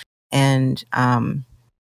outside. And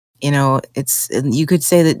you know, you could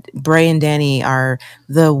say that Bray and Danny are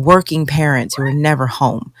the working parents who are never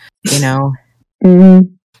home. You know.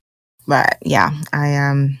 But yeah,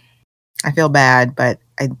 I feel bad, but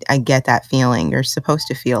I get that feeling. You're supposed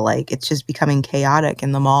to feel like it's just becoming chaotic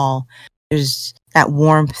in the mall. There's that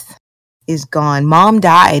warmth is gone. Mom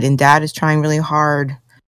died, and Dad is trying really hard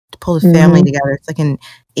to pull the family together. It's like an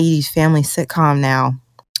 80s family sitcom now,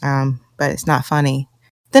 but it's not funny.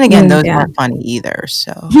 Then again, those aren't funny either.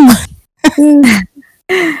 So,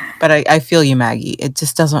 but I feel you, Maggie. It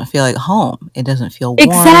just doesn't feel like home. It doesn't feel warm.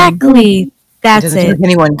 Exactly. That's it. Doesn't feel like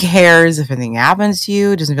anyone cares if anything happens to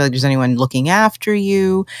you. It doesn't feel like there's anyone looking after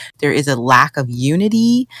you. There is a lack of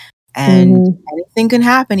unity, and anything can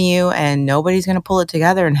happen to you, and nobody's going to pull it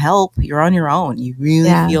together and help. You're on your own. You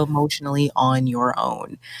really feel emotionally on your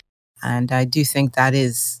own, and I do think that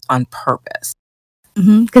is on purpose.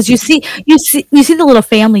 Because you see the little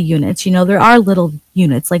family units. You know, there are little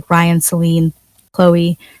units like Ryan, Celine,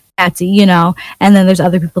 Chloe, Patsy. You know, and then there's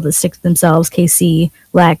other people that stick to themselves. KC,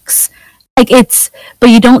 Lex. But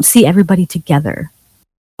you don't see everybody together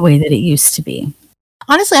the way that it used to be.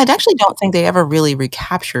 Honestly, I actually don't think they ever really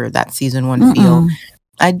recaptured that season 1 feel.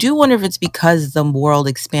 I do wonder if it's because the world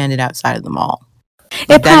expanded outside of the mall.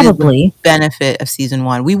 It probably is the benefit of season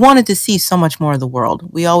 1. We wanted to see so much more of the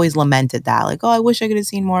world. We always lamented that, like, oh, I wish I could have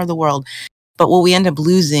seen more of the world. But what we end up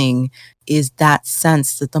losing is that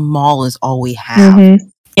sense that the mall is all we have.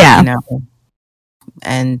 Yeah. You know?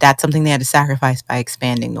 And that's something they had to sacrifice by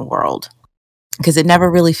expanding the world. Because it never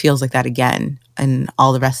really feels like that again in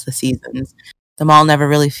all the rest of the seasons. The mall never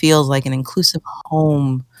really feels like an inclusive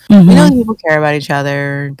home. Mhm. We know that people care about each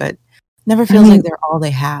other, but never feels like they're all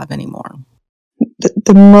they have anymore.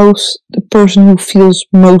 The person who feels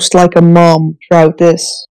most like a mom throughout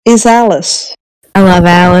this is Alice. I love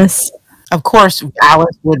Alice. Of course,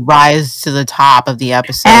 Alice would rise to the top of the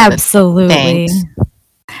episode. Absolutely.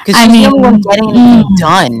 Because she's the only one getting anything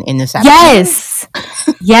done in this episode. Yes.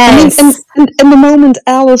 Yes. And the moment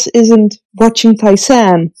Alice isn't watching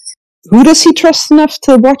Tysan, who does he trust enough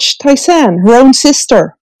to watch Tysan? Her own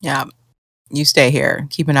sister. Yeah. You stay here.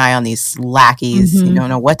 Keep an eye on these lackeys. You don't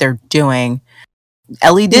know what they're doing.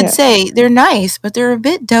 Ellie did say they're nice, but they're a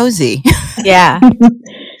bit dozy. Yeah.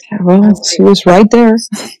 Well, she was right there.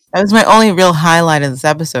 That was my only real highlight of this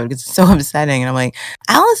episode because it's so upsetting. And I'm like,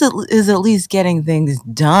 Alice is at least getting things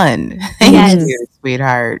done. Thank you,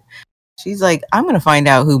 sweetheart. She's like, I'm going to find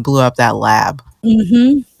out who blew up that lab.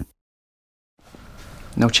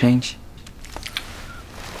 No change?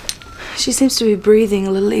 She seems to be breathing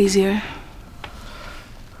a little easier.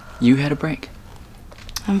 You had a break?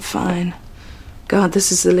 I'm fine. God,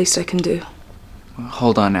 this is the least I can do. Well,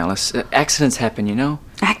 hold on, Alice. Accidents happen, you know?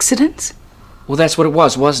 Accidents? Well, that's what it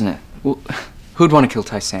was, wasn't it? Well, who'd want to kill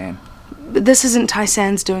Tysan? But this isn't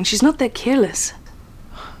Tysan's doing. She's not that careless.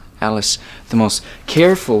 Alice, the most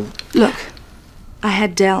careful... Look, I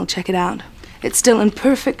had Dell check it out. It's still in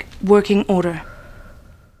perfect working order.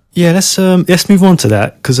 Yeah, let's move on to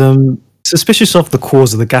that because suspicious of the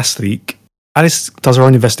cause of the gas leak, Alice does her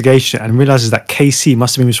own investigation and realizes that KC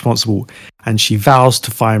must have been responsible, and she vows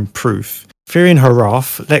to find proof. Fearing her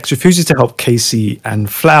wrath, Lex refuses to help KC and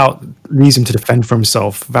flat out leaves him to defend for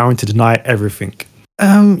himself, vowing to deny everything.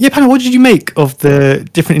 Panna, what did you make of the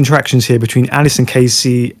different interactions here between Alice and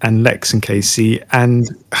KC and Lex and KC? And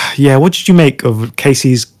what did you make of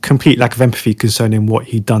KC's complete lack of empathy concerning what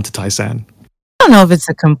he'd done to Tysan? I don't know if it's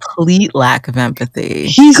a complete lack of empathy.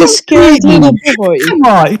 He's a scared little boy. Come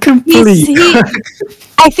on, complete.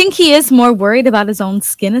 I think he is more worried about his own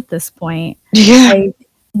skin at this point. Yeah. Like,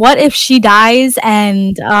 what if she dies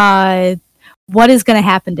and what is going to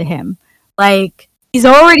happen to him? Like, he's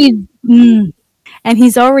already... and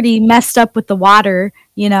he's already messed up with the water,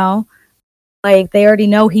 you know? Like, they already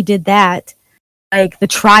know he did that. Like, the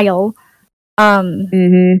trial.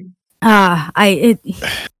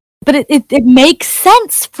 But it makes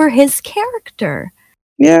sense for his character.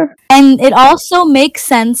 Yeah. And it also makes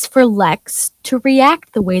sense for Lex to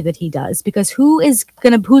react the way that he does, because who are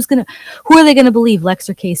they gonna believe, Lex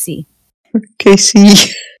or KC?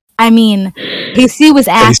 KC. I mean, KC was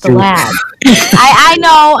at the lab.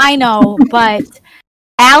 I know, but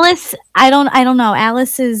Alice, I don't know.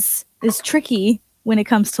 Alice is tricky when it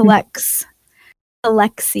comes to Lex.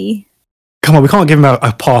 Alexi. Come on, we can't give him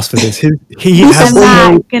a pass for this. He I'm has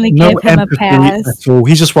not gonna give him a empathy pass. at all.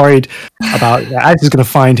 He's just worried about Alice is going to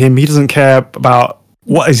find him. He doesn't care about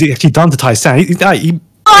what has he actually done to Tysan.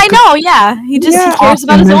 I know, yeah. He cares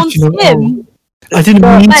about his own skin. I didn't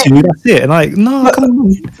mean to. That's it. And no, come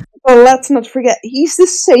on. Well, let's not forget, he's the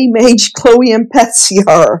same age Chloe and Patsy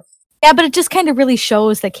are. Yeah, but it just kind of really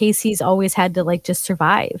shows that Casey's always had to just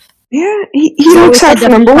survive. Yeah, he looks out for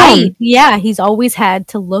number one. Yeah, he's always had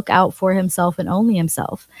to look out for himself and only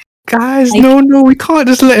himself. Guys, no, we can't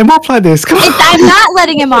just let him off like this. I'm not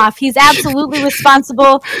letting him off. He's absolutely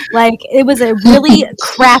responsible. It was a really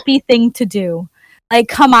crappy thing to do.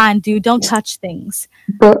 Come on, dude, don't touch things.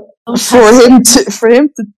 But for him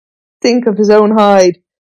to think of his own hide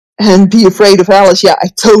and be afraid of Alice, yeah, I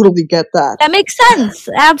totally get that. That makes sense.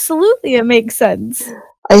 Absolutely, it makes sense.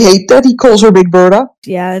 I hate that he calls her Big Bertha.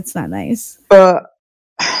 Yeah, it's not nice. But,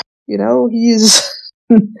 he's...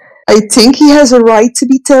 I think he has a right to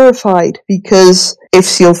be terrified, because if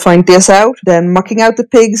she'll find this out, then mucking out the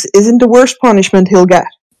pigs isn't the worst punishment he'll get.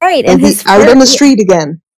 Right, and he's out on the street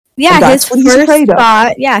again.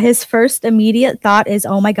 Yeah, his first immediate thought is,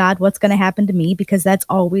 oh my god, what's going to happen to me? Because that's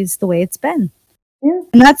always the way it's been. Yeah.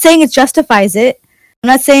 I'm not saying it justifies it. I'm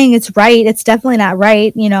not saying it's right. It's definitely not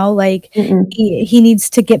right. He needs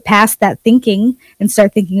to get past that thinking and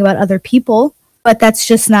start thinking about other people. But that's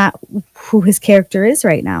just not who his character is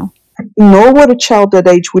right now. Nor what a child that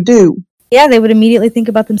age would do. Yeah, they would immediately think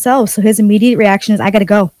about themselves. So his immediate reaction is, I gotta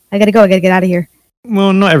go. I gotta get out of here.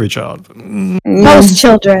 Well, not every child. Most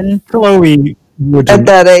children. Chloe wouldn't. At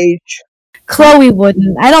that age. Chloe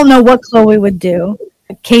wouldn't. I don't know what Chloe would do.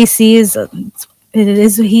 Casey is...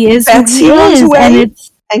 He is Betsy runs away,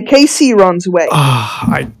 and KC runs away.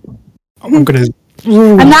 I'm gonna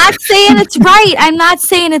I'm not saying it's right. I'm not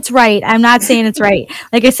saying it's right. I'm not saying it's right.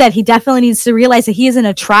 Like I said, he definitely needs to realize that he is in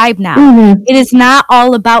a tribe now. Mhm. It is not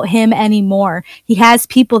all about him anymore. He has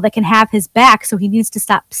people that can have his back, so he needs to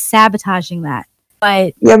stop sabotaging that.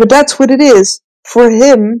 But Yeah, but that's what it is. For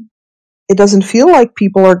him, it doesn't feel like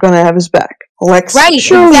people are going to have his back. Lex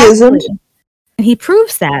surely isn't. And he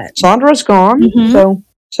proves that. Sandra's gone, Mhm.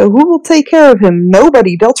 so who will take care of him?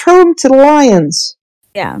 Nobody. They'll throw him to the lions.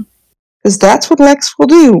 Yeah. Because that's what Lex will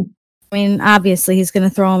do. I mean, obviously, he's going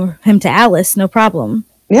to throw him to Alice, no problem.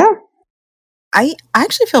 Yeah. I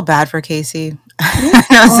actually feel bad for Casey. I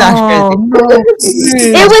know it sounds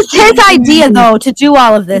crazy. It was his idea, though, to do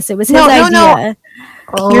all of this. It was his idea.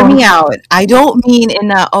 Hear me out. I don't mean in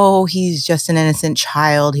that, oh, he's just an innocent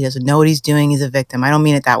child. He doesn't know what he's doing. He's a victim. I don't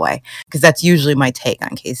mean it that way, because that's usually my take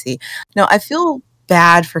on Casey. No, I feel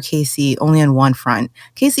bad for Casey only on one front.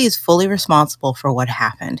 Casey is fully responsible for what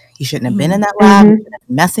happened. He shouldn't have been in that lab, he shouldn't have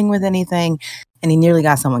been messing with anything, and he nearly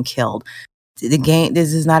got someone killed. The game,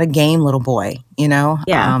 this is not a game, little boy, you know?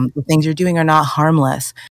 Yeah. The things you're doing are not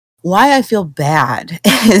harmless. Why I feel bad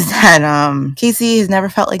is that Casey has never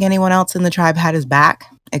felt like anyone else in the tribe had his back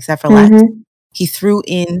except for Lex. He threw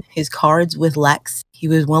in his cards with Lex. He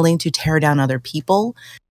was willing to tear down other people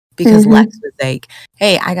because Lex was like,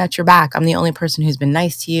 hey, I got your back. I'm the only person who's been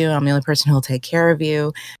nice to you. I'm the only person who'll take care of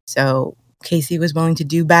you. So Casey was willing to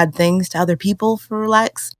do bad things to other people for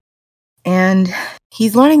Lex. And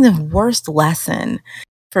he's learning the worst lesson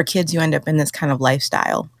for kids who end up in this kind of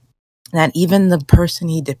lifestyle. That even the person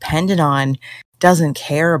he depended on doesn't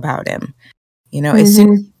care about him. You know, as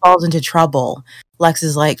soon as he falls into trouble, Lex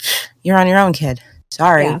is like, you're on your own, kid.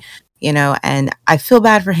 Sorry. Yeah. You know, and I feel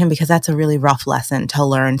bad for him because that's a really rough lesson to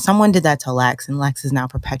learn. Someone did that to Lex, and Lex is now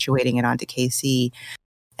perpetuating it onto Casey.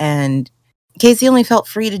 And Casey only felt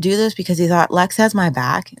free to do this because he thought, Lex has my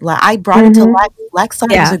back. I brought it to Lex. Lex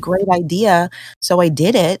thought it was a great idea, so I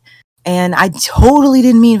did it. And I totally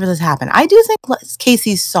didn't mean for this to happen. I do think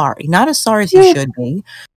Casey's sorry. Not as sorry as he should be.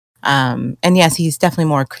 And yes, he's definitely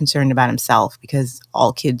more concerned about himself because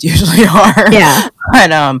all kids usually are. Yeah.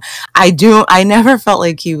 But I never felt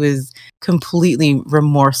like he was completely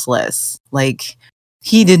remorseless. Like,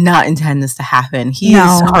 he did not intend this to happen. He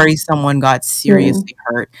is sorry someone got seriously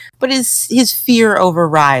hurt. But his fear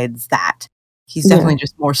overrides that. He's definitely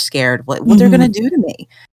just more scared of what they're going to do to me.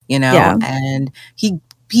 You know? Yeah. And he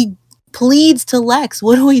pleads to Lex,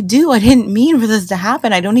 what do we do? I didn't mean for this to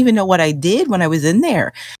happen. I don't even know what I did when I was in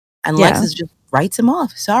there. And Lex is just writes him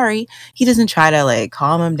off. Sorry. He doesn't try to like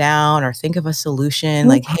calm him down or think of a solution.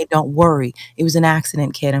 Like, hey, don't worry. It was an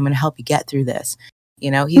accident, kid. I'm going to help you get through this.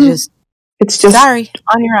 You know, it's just sorry,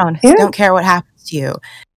 on your own. Don't care what happens to you.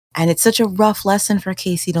 And it's such a rough lesson for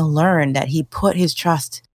Casey to learn that he put his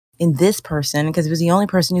trust in this person because it was the only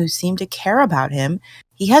person who seemed to care about him.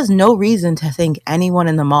 He has no reason to think anyone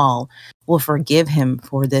in the mall will forgive him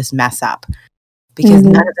for this mess up because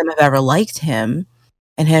none of them have ever liked him.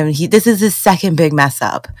 And this is his second big mess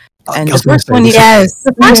up. And the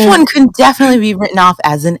first one could definitely be written off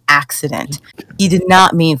as an accident. He did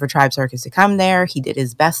not mean for Tribe Circus to come there. He did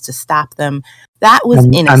his best to stop them. That was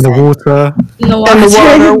innocent. And the water. And the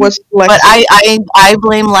water was Lex. But I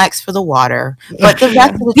blame Lex for the water. But the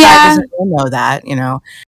rest of the tribe doesn't know that, you know.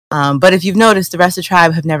 But if you've noticed, the rest of the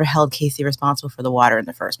tribe have never held Casey responsible for the water in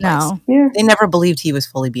the first place. No. Yeah. They never believed he was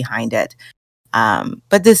fully behind it.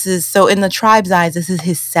 But this is, so in the tribe's eyes, this is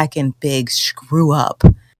his second big screw up.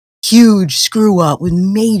 Huge screw up with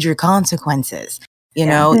major consequences. You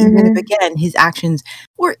know, even if, again, his actions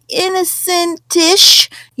were innocent-ish.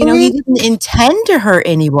 You know, he didn't intend to hurt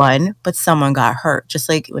anyone, but someone got hurt. Just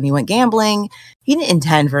like when he went gambling, he didn't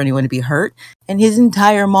intend for anyone to be hurt, and his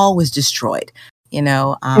entire mall was destroyed. You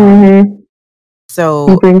know, so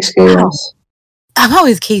he brings chaos. I'm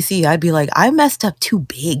always Casey. I'd be like, I messed up too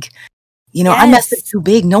big. You know, I messed up too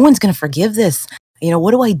big. No one's gonna forgive this. You know,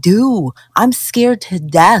 what do I do? I'm scared to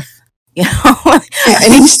death. You know,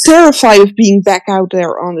 and he's terrified of being back out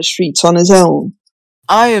there on the streets on his own.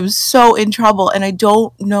 I am so in trouble, and I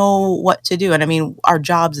don't know what to do. And I mean, our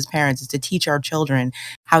jobs as parents is to teach our children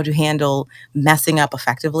how to handle messing up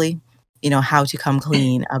effectively. You know, how to come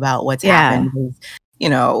clean about what's happened. You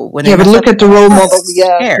know, when but look at the role model.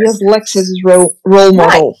 Yeah, he has Lex as his role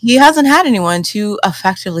model. He hasn't had anyone to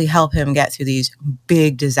effectively help him get through these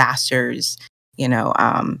big disasters. You know,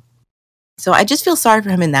 so I just feel sorry for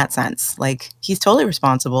him in that sense. Like, he's totally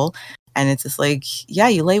responsible, and it's just like, yeah,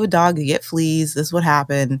 you lay with dog, you get fleas. This is what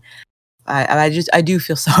happened. I do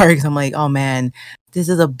feel sorry because I'm like, oh man, this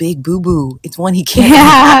is a big boo boo. It's one he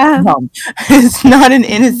can't. It's not an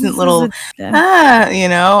innocent little, you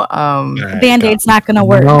know. Band-Aid's not gonna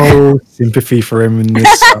work. No sympathy for him in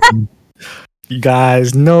this. You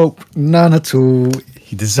guys, nope, none at all.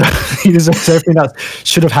 He deserves everything that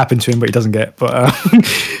should have happened to him, but he doesn't get. But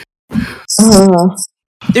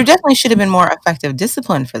there definitely should have been more effective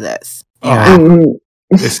discipline for this. Don't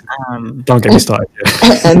get me started.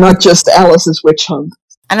 And not just Alice's witch hunt.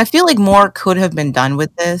 And I feel like more could have been done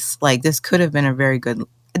with this. Like this could have been a very good.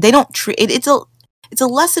 They don't treat it. It's a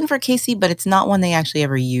lesson for Casey, but it's not one they actually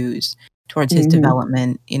ever use towards his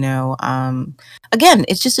development. You know. Again,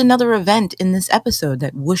 it's just another event in this episode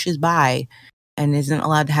that whooshes by and isn't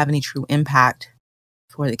allowed to have any true impact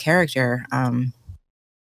for the character.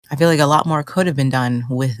 I feel like a lot more could have been done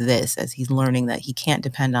with this as he's learning that he can't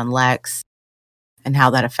depend on Lex and how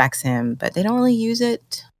that affects him, but they don't really use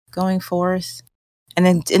it going forth. And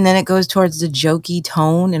then it goes towards the jokey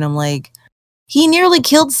tone, and I'm like, he nearly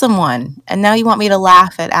killed someone, and now you want me to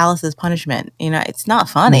laugh at Alice's punishment. You know, it's not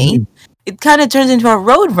funny. It kind of turns into a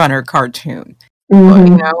Roadrunner cartoon, you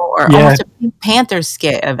know, or almost a Pink Panther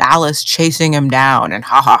skit of Alice chasing him down and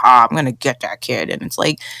ha ha ha, I'm gonna get that kid. And it's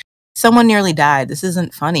like, someone nearly died. This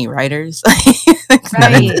isn't funny, writers. It's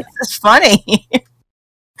funny.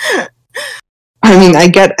 I mean, I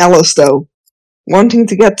get Alice though, wanting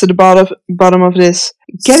to get to the bottom of this,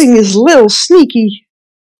 getting his little sneaky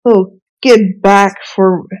little kid back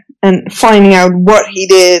and finding out what he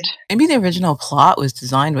did. Maybe the original plot was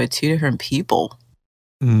designed by two different people.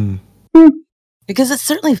 Because it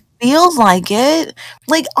certainly feels like it.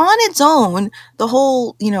 Like, on its own, the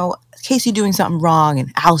whole, you know, Casey doing something wrong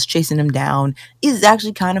and Alice chasing him down is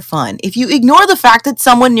actually kind of fun. If you ignore the fact that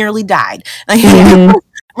someone nearly died. Like,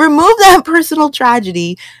 remove that personal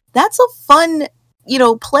tragedy. That's a fun, you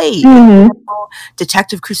know, play.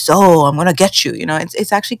 Detective Crusoe, I'm gonna get you. You know,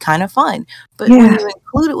 it's actually kind of fun. But when you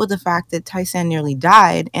include it with the fact that Tai-San nearly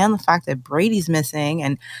died and the fact that Brady's missing,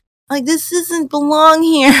 and like, this doesn't belong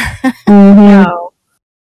here. No.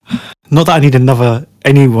 Not that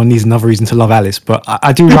anyone needs another reason to love Alice, but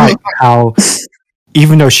I do like how,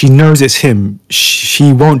 even though she knows it's him,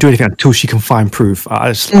 she won't do anything until she can find proof. I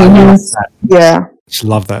love that. Yeah. Just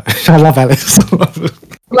love that. I love Alice.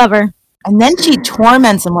 Love her. And then she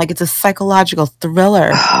torments him like it's a psychological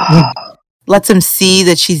thriller. Lets him see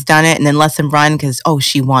that she's done it and then lets him run because,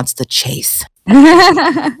 she wants the chase.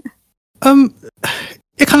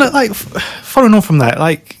 It kind of like, following on from that,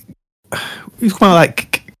 like, we talk about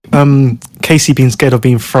like Casey being scared of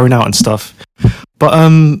being thrown out and stuff, but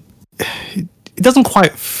it doesn't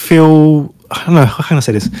quite feel, I don't know, how can I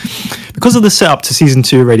say this? Because of the setup to season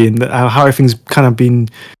 2 already, and how everything's kind of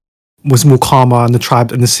was more calmer, and the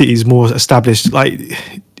tribe and the city's more established, like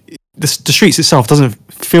the streets itself doesn't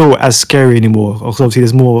feel as scary anymore. Also, obviously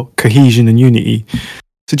there's more cohesion and unity.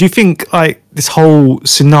 So do you think like this whole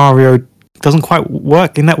scenario doesn't quite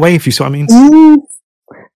work in that way, if you see what I mean?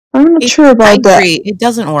 I'm not sure about that. It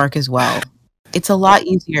doesn't work as well. It's a lot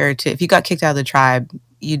easier if you got kicked out of the tribe,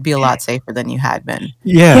 you'd be a lot safer than you had been.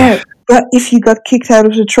 Yeah, but if you got kicked out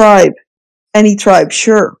of the tribe, any tribe,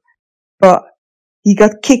 sure. But he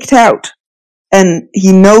got kicked out, and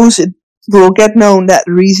he knows it will get known that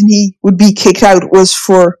the reason he would be kicked out was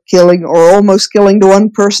for killing or almost killing the one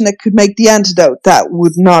person that could make the antidote. That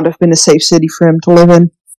would not have been a safe city for him to live in.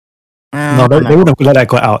 No, they wouldn't have let that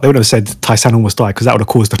go out. They would have said Tai-San almost died, because that would have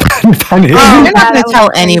caused a panic. You're not going to tell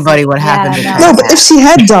anybody what happened. No, but if she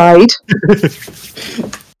had died...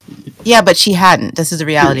 Yeah, but she hadn't. This is the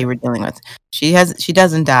reality we're dealing with. She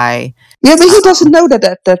doesn't die. Yeah, but he doesn't know that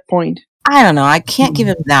at that point. I don't know. I can't give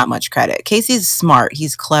him that much credit. Casey's smart.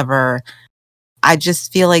 He's clever. I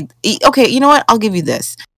just feel like... Okay, you know what? I'll give you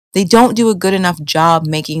this. They don't do a good enough job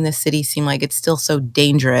making the city seem like it's still so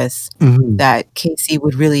dangerous that Casey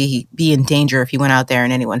would really be in danger if he went out there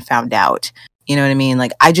and anyone found out. You know what I mean?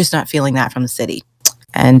 Like, I'm just not feeling that from the city.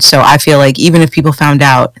 And so I feel like even if people found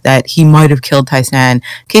out that he might have killed Tai-San,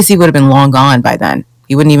 Casey would have been long gone by then.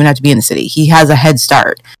 He wouldn't even have to be in the city. He has a head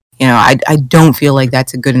start. You know, I don't feel like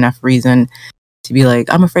that's a good enough reason to be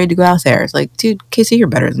like, I'm afraid to go out there. It's like, dude, Casey, you're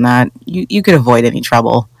better than that. You could avoid any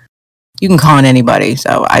trouble. You can call on anybody.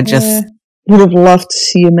 So I just would have loved to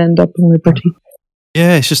see him end up in Liberty.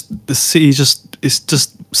 Yeah, it's just the city. It's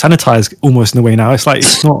just sanitized almost in a way now. It's like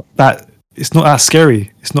it's not that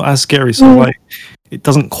scary. It's not as scary. So like it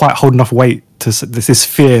doesn't quite hold enough weight to this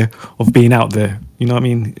fear of being out there. You know what I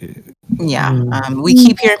mean? Yeah. We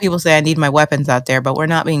keep hearing people say, I need my weapons out there, but we're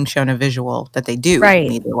not being shown a visual that they do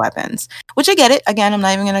need their weapons. Which I get it. Again, I'm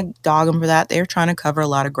not even going to dog them for that. They're trying to cover a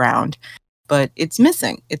lot of ground. But it's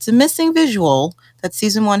missing. It's a missing visual that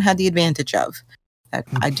season 1 had the advantage of.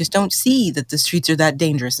 I just don't see that the streets are that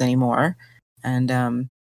dangerous anymore. And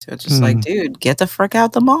so it's just like, dude, get the frick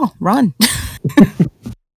out the mall. Run.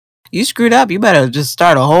 You screwed up. You better just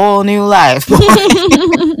start a whole new life.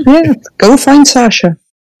 Yeah, go find Sasha.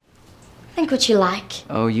 Think what you like.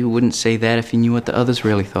 Oh, you wouldn't say that if you knew what the others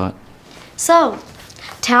really thought. So,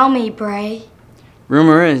 tell me, Bray.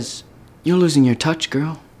 Rumor is, you're losing your touch,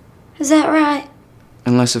 girl. Is that right?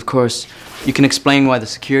 Unless, of course, you can explain why the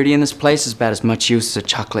security in this place is about as much use as a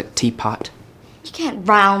chocolate teapot. You can't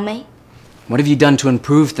rile me. What have you done to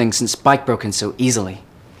improve things since Spike broke in so easily?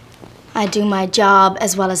 I do my job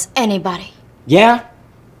as well as anybody. Yeah?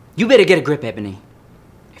 You better get a grip, Ebony.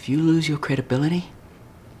 If you lose your credibility,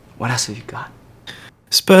 what else have you got?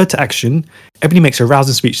 Spurred to action, Ebony makes a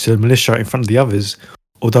rousing speech to the militia in front of the others,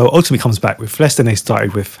 although ultimately comes back with less than they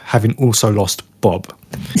started with, having also lost Bob.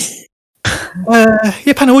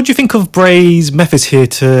 Panna, what do you think of Bray's methods here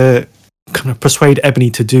to kind of persuade Ebony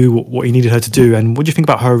to do what he needed her to do, and what do you think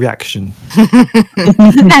about her reaction?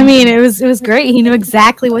 I mean, it was great. He knew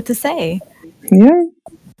exactly what to say. Yeah,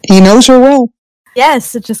 he knows her well.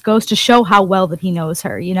 Yes, it just goes to show how well that he knows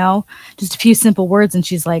her, you know? Just a few simple words and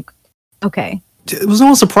she's like, okay. Was no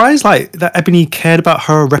one surprised that Ebony cared about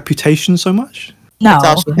her reputation so much? No.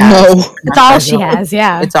 That's all she has. No. It's all she has,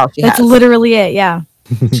 yeah. It's all she That's has. literally it, yeah.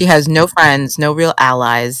 She has no friends, no real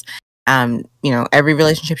allies. Every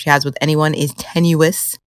relationship she has with anyone is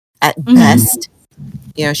tenuous at best.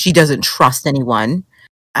 She doesn't trust anyone.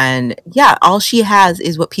 And yeah, all she has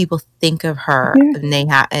is what people think of her,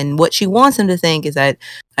 and what she wants them to think is that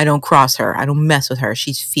I don't cross her, I don't mess with her.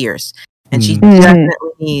 She's fierce, and she definitely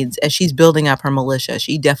needs, as she's building up her militia,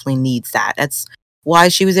 she definitely needs that. That's why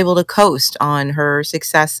she was able to coast on her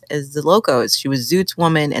success as the Locos. She was Zoot's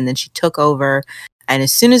woman, and then she took over. And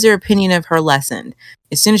as soon as their opinion of her lessened,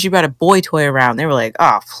 as soon as she brought a boy toy around, they were like,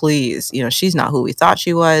 oh, please, she's not who we thought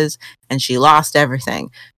she was. And she lost everything.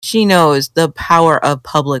 She knows the power of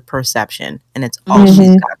public perception. And it's all she's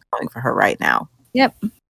got going for her right now. Yep.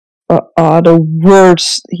 The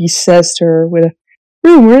words he says to her with a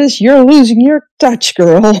rumor is you're losing your touch,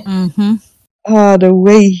 girl. The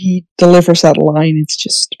way he delivers that line, it's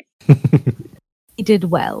just... He did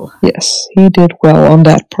well. Yes, he did well on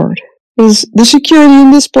that part. The security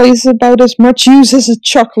in this place is about as much use as a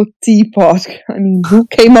chocolate teapot. I mean, who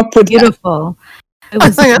came up with beautiful? That? It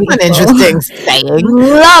was that's an interesting saying.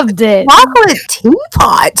 Loved it. Chocolate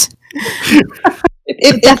teapot.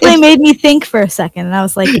 It definitely made me think for a second, and I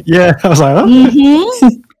was like, yeah, I was like, oh.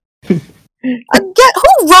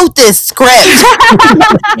 Who wrote this script?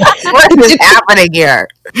 What is happening here?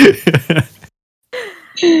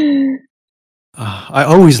 I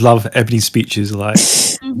always love Ebony's speeches. Like,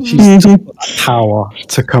 she's got power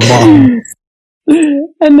to command.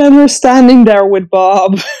 And then we're standing there with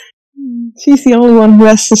Bob. She's the only one who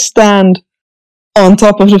has to stand on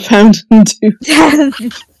top of the fountain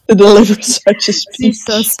to deliver such a speech. She's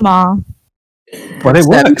so small. But it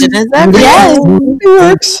works. Yes, it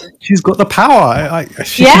works. She's got the power.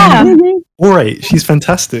 Alright, she's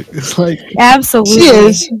fantastic. It's like absolutely, she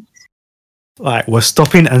is. Like, we're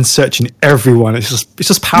stopping and searching everyone. It's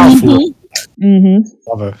just powerful.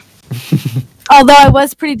 Love her. Although I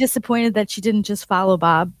was pretty disappointed that she didn't just follow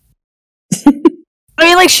Bob. I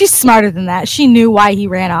mean, like, she's smarter than that. She knew why he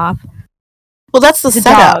ran off. Well, that's the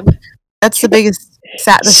setup. Dog. That's the biggest,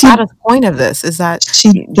 saddest point of this is that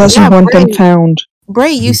she doesn't want them found.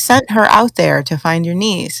 Bray, you sent her out there to find your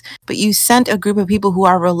niece, but you sent a group of people who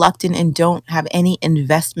are reluctant and don't have any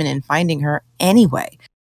investment in finding her anyway.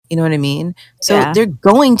 You know what I mean? So they're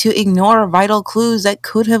going to ignore vital clues that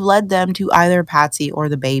could have led them to either Patsy or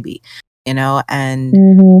the baby, and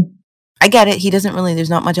I get it. He doesn't really, there's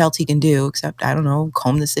not much else he can do except, I don't know,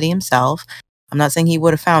 comb the city himself. I'm not saying he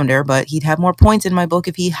would have found her, but he'd have more points in my book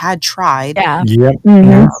if he had tried. Yeah. Yep.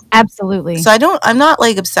 Absolutely. So I'm not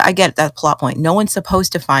like upset. I get that plot point. No one's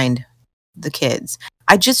supposed to find the kids.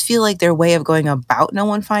 I just feel like their way of going about no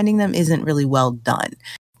one finding them isn't really well done.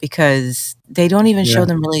 Because they don't even show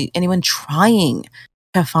them really anyone trying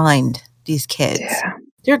to find these kids. Yeah.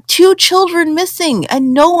 There are 2 children missing,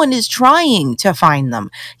 and no one is trying to find them.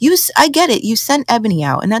 I get it. You sent Ebony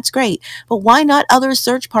out, and that's great. But why not other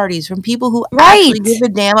search parties from people who actually give a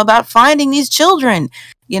damn about finding these children?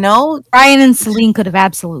 Brian and Celine could have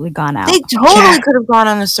absolutely gone out. They totally could have gone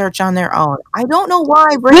on a search on their own. I don't know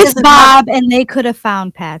why Bray with Bob, and they could have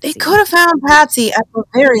found Patsy. They could have found Patsy at the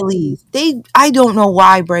very least. I don't know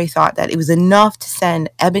why Bray thought that it was enough to send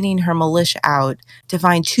Ebony and her militia out to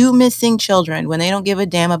find 2 missing children when they don't give a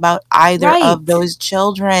damn about either of those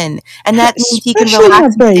children. And that means he can relax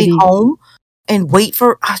and stay home. and wait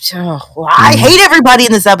for. I hate everybody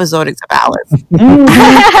in this episode except Alice.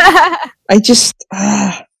 I just,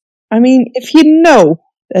 I mean, if you know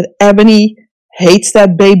that Ebony hates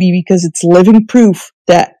that baby because it's living proof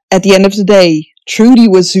that at the end of the day, Trudy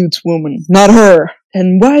was Zoot's woman, not her,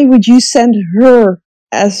 then why would you send her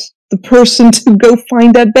as the person to go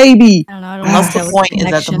find that baby? I don't know. I don't Unless know the point is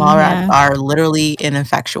that the Mallrats are literally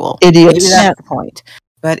ineffectual. Maybe that's the point.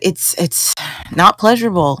 But it's not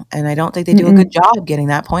pleasurable, and I don't think they do a good job getting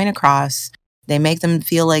that point across. They make them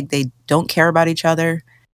feel like they don't care about each other.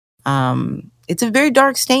 It's a very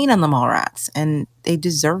dark stain on the Mallrats, and they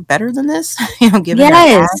deserve better than this. Given their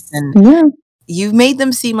past. And you've made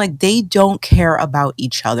them seem like they don't care about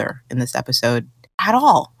each other in this episode at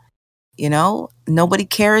all. Nobody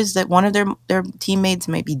cares that one of their teammates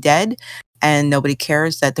might be dead, and nobody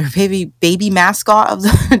cares that their baby mascot of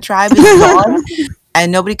the tribe is gone,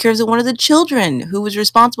 and nobody cares that one of the children who was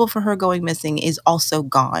responsible for her going missing is also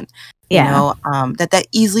gone. That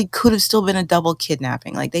easily could have still been a double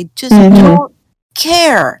kidnapping. Like, they just don't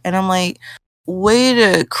care. And I'm like, way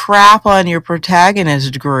to crap on your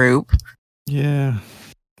protagonist group. Yeah.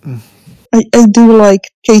 I do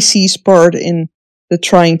like Casey's part in the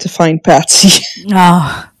trying to find Patsy.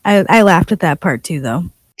 Oh, I laughed at that part too, though.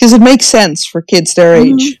 Because it makes sense for kids their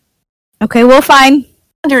age. Okay, well, fine.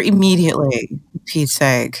 Under immediately, for Pete's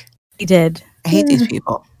sake. He did. I hate these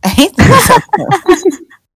people. I hate them.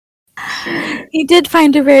 He did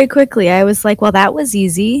find her very quickly. I was like, well, that was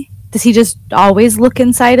easy. Does he just always look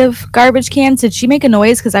inside of garbage cans? Did she make a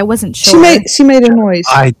noise? Because I wasn't sure. She made a noise.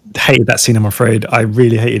 I hated that scene, I'm afraid. I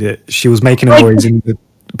really hated it. She was making a noise in the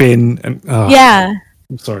bin. And, yeah.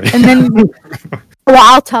 I'm sorry. And then, well,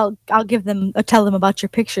 I'll tell them about your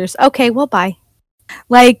pictures. Okay, well, bye.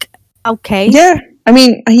 Like, okay. Yeah. I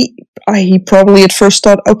mean, he probably at first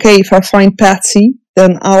thought, okay, if I find Patsy,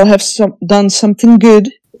 then I'll have done something good.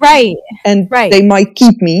 Right. And they might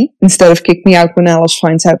keep me instead of kick me out when Alice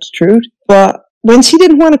finds out the truth. But when she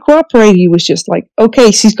didn't want to cooperate, he was just like, okay,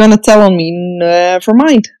 she's going to tell on me. Never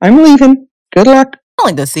mind. I'm leaving. Good luck. I don't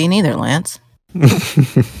like this scene either, Lance. I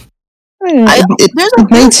don't know. It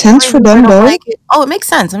made sense for them, though. Like it. Oh, it makes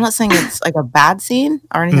sense. I'm not saying it's like a bad scene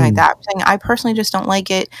or anything like that. I'm saying I personally just don't like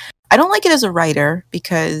it. I don't like it as a writer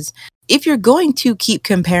because if you're going to keep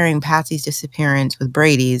comparing Patsy's disappearance with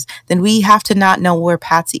Brady's, then we have to not know where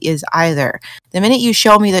Patsy is either. The minute you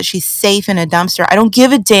show me that she's safe in a dumpster, I don't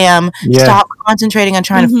give a damn. Yeah. Stop concentrating on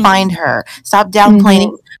trying to find her. Stop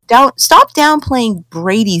downplaying. Stop downplaying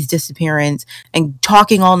Brady's disappearance and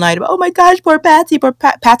talking all night about, oh my gosh, poor Patsy.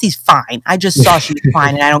 Patsy's fine. I just saw she was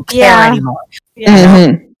fine and I don't care anymore.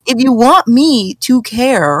 Yeah. If you want me to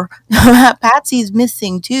care that Patsy's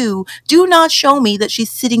missing too, do not show me that she's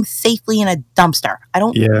sitting safely in a dumpster. I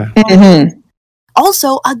don't. Yeah.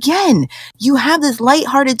 Also, again, you have this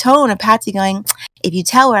lighthearted tone of Patsy going, if you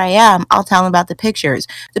tell where I am, I'll tell them about the pictures.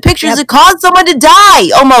 The pictures that caused someone to die,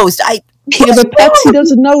 almost. Yeah, but Patsy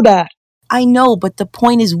doesn't know that. I know, but the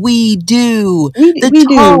point is we do. We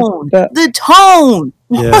tone. Do, the tone.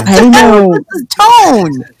 Yeah. I know. The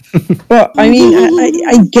tone. But I mean,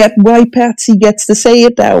 I get why Patsy gets to say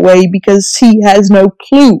it that way because she has no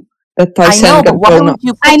clue that Tyson got blown up.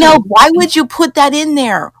 Why would you put that in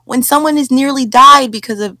there when someone has nearly died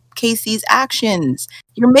because of Casey's actions?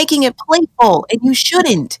 You're making it playful, and you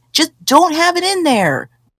shouldn't. Just don't have it in there.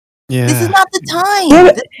 Yeah. This is not the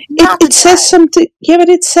time. Yeah, it says something. Yeah, but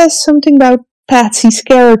it says something about Patsy's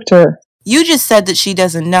character. You just said that she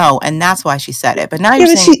doesn't know, and that's why she said it. But now you're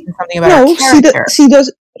saying something about her character. She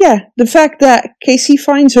does. Yeah, the fact that Casey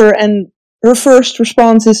finds her and her first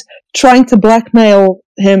response is trying to blackmail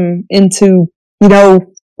him into,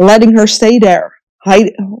 letting her stay there,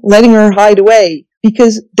 letting her hide away,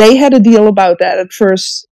 because they had a deal about that at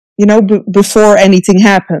first, before anything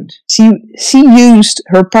happened. She used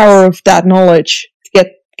her power of that knowledge to get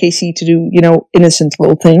Casey to do, innocent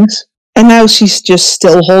little things, and now she's just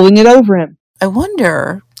still holding it over him. I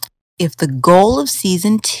wonder if the goal of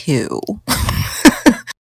season 2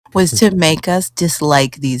 was to make us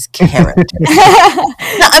dislike these characters.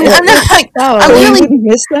 I'm really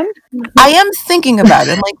miss them. I am thinking about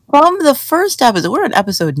it. I'm like, from the first episode, we're on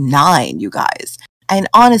episode 9, you guys. And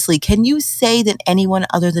honestly, can you say that anyone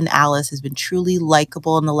other than Alice has been truly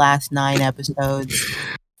likable in the last 9 episodes?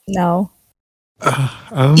 No.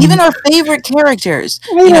 Even our favorite characters.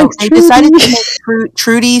 They decided to make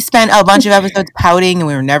Trudy spent a bunch of episodes pouting, and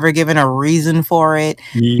we were never given a reason for it.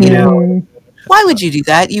 Why would you do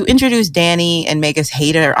that? You introduce Danny and make us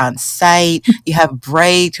hate her on sight. You have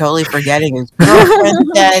Bray totally forgetting his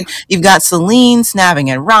girlfriend dead. You've got Celine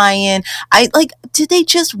snapping at Ryan. Did they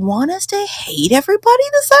just want us to hate everybody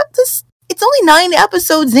It's only 9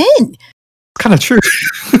 episodes in. Kind of true.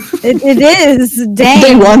 It is. Dang.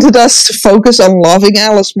 They wanted us to focus on loving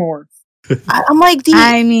Alice more. I'm like,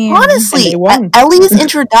 honestly, And they won. Ellie's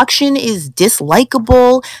introduction is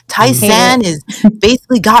dislikable. Tai-San is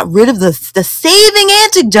basically got rid of the saving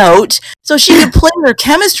antidote so she could play her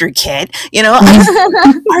chemistry kit. You know,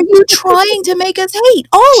 are you trying to make us hate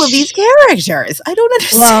all of these characters? I don't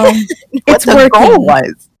understand what it's the working. goal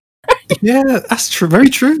was. Yeah, that's true. Very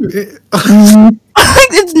true.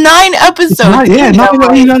 It's 9 episodes. Yeah,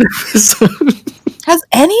 9 episodes. Has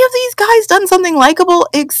any of these guys done something likable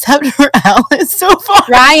except for Alice so far?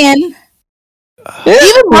 Ryan.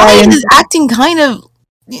 Even Ryan is acting kind of.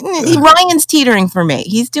 Ryan's teetering for me.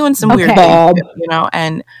 He's doing some weird Bob. things, you know,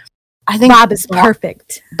 and I think Bob is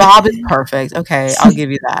perfect. Bob is perfect. Okay, I'll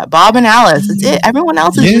give you that. Bob and Alice. That's it. Everyone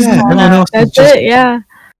else is just. Everyone else is That's just- it, yeah.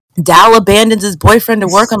 Dal abandons his boyfriend to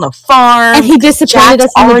work on the farm. And he disappointed Jack's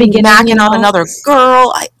us in the already beginning. macking you know? on another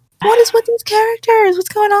girl. What is with these characters? What's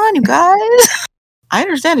going on, you guys? I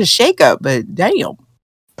understand a shakeup, but damn.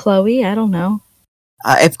 Chloe, I don't know.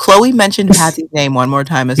 If Chloe mentioned Patsy's name one more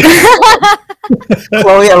time, Chloe,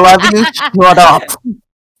 I love you. Shut up.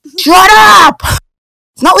 Shut up.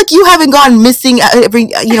 It's not like you haven't gone missing every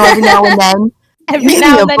now and then. Every Give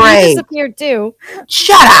now me and a then break. you disappear too.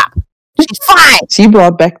 Shut up. She's fine. She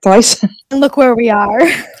brought back Tyson. And look where we are.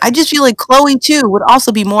 I just feel like Chloe too would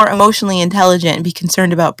also be more emotionally intelligent and be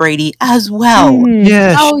concerned about Brady as well. Mhm.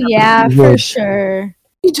 Yeah. Oh yeah, she for would. sure.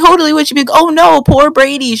 She totally would. She'd be like, "Oh no, poor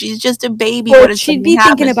Brady. She's just a baby. Or What if she'd be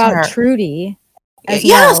something thinking happens to about her?" Trudy. As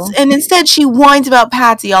Yes, well. and instead she whines about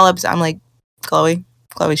Patsy all episode. I'm like, Chloe,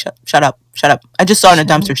 shut up. I just saw her in a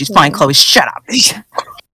dumpster. She's fine, Chloe. Shut up.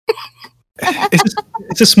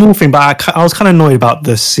 It's a small thing, but I was kind of annoyed about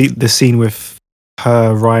the scene with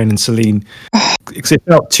her, Ryan, and Celine. Because it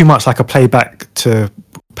felt too much like a playback to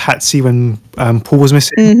Patsy when Paul was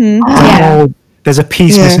missing. Mm-hmm. Yeah. There's a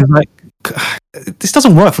piece Yeah. missing. Like, this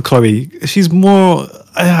doesn't work for Chloe. She's more.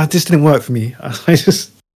 This didn't work for me.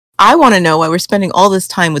 I want to know why we're spending all this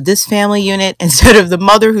time with this family unit instead of the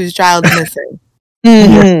mother whose child is missing.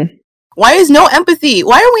 Mm-hmm. Why is no empathy?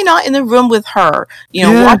 Why are we not in the room with her? You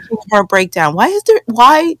know, Yeah. watching her breakdown.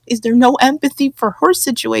 Why is there no empathy for her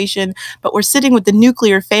situation? But we're sitting with the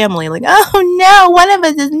nuclear family, like, oh no, one of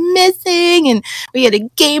us is missing, and we had a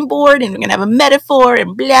game board, and we're gonna have a metaphor,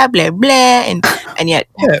 and blah blah blah, and yet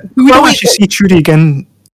we don't actually see Trudy again.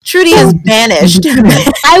 Trudy has vanished.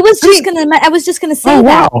 I was just gonna say Oh,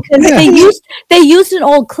 that wow. because Yeah. they used an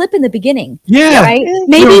old clip in the beginning. Yeah. Right?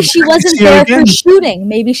 Maybe Yeah, she I wasn't see her there again. for shooting.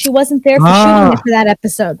 Maybe she wasn't there for shooting it for that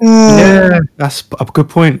episode. Yeah, that's a good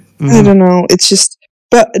point. I don't know. It's just,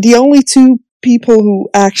 but the only two people who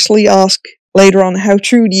actually ask later on how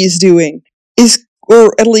Trudy is doing is,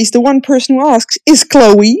 or at least the one person who asks is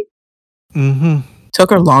Chloe. Mm-hmm. Took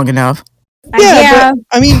her long enough. Yeah,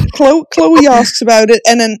 but I mean, Chloe asks about it,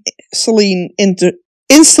 and then Celine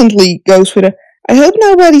instantly goes with a, I hope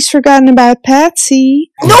nobody's forgotten about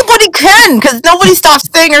Patsy. Nobody can, because nobody stops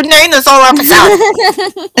saying her name this whole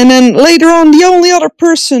episode. And then later on, the only other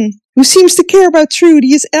person who seems to care about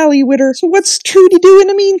Trudy is Ellie with her. So what's Trudy do in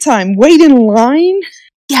the meantime? Wait in line?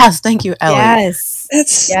 Yes, thank you, Ellie. Yes.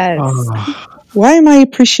 That's Oh. why am I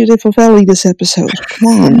appreciative of Ellie this episode? Come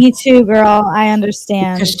on. Me too, girl. I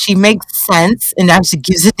understand. Because she makes sense and now she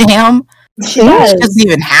gives a damn. She does. She doesn't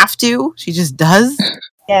even have to. She just does.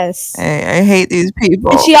 Yes. I hate these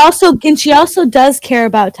people. And she also does care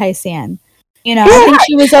about Tai-San. You know, I think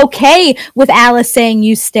she was okay with Alice saying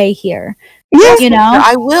you stay here. Yeah. You know?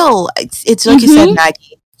 I will. It's like you said,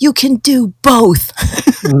 Maggie. You can do both.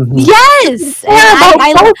 Mhm. Yes. And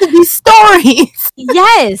I love both of these stories.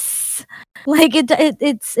 Yes. Like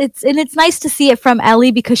it's nice to see it from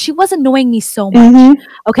Ellie because she was annoying me so much. Mm-hmm.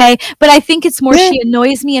 Okay, but I think it's more Yeah. she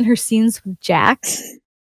annoys me in her scenes with Jax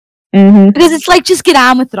Mm-hmm. because it's like just get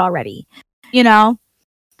on with it already, you know.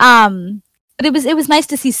 But it was nice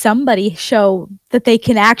to see somebody show that they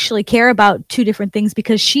can actually care about two different things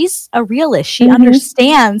because she's a realist. She Mhm.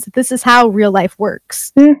 understands that this is how real life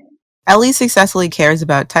works. Ellie successfully cares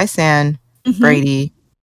about Tai-San, Mhm. Brady,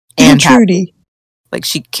 And and Pat. Trudy. Like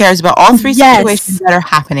she cares about all three Yes. situations that are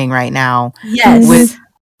happening right now Yes. with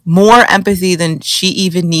more empathy than she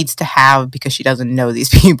even needs to have because she doesn't know these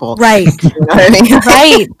people. Right. You know what I mean?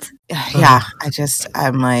 Right. Yeah,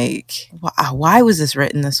 I'm like, why was this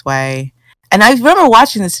written this way? And I remember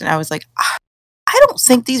watching this and I was like, I don't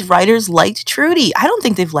think these writers liked Trudy. I don't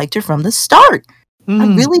think they've liked her from the start. I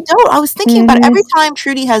really don't. I was thinking about it every time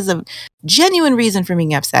Trudy has a genuine reason for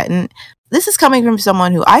being upset. And this is coming from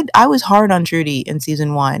someone who I was hard on Trudy in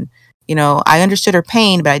season 1. You know, I understood her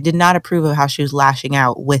pain, but I did not approve of how she was lashing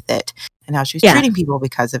out with it. and how she was treating people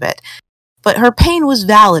because of it. But her pain was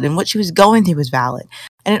valid, and what she was going through was valid.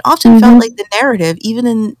 And it often felt like the narrative, even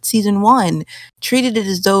in season 1, treated it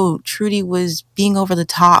as though Trudy was being over the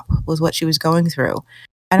top with what she was going through.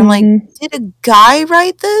 And I'm like, did a guy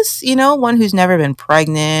write this? You know, one who's never been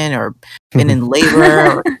pregnant or been in labor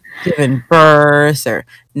or given birth or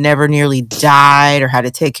never nearly died or had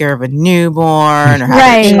to take care of a newborn or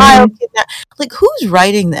had a child kidnapped. Like, who's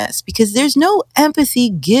writing this? Because there's no empathy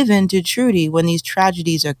given to Trudy when these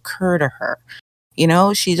tragedies occur to her. You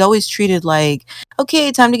know, she's always treated like, okay,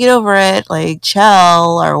 time to get over it, like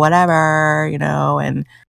chill or whatever, you know. And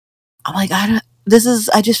I'm like, I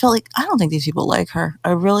just felt like I don't think these people like her.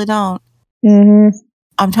 I really don't.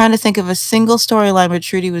 I'm trying to think of a single storyline where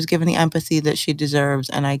Trudy was given the empathy that she deserves,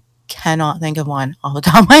 and I cannot think of one off the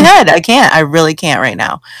top of my head. I can't. I really can't right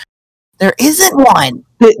now. There isn't one.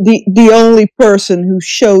 The only person who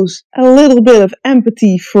shows a little bit of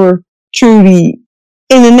empathy for Trudy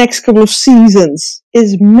in the next couple of seasons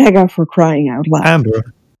is Mega, for crying out loud.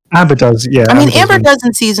 Amber does, yeah. I mean, Amber does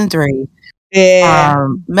in season 3. Yeah.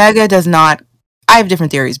 Mega does not. I have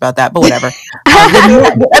different theories about that, but whatever.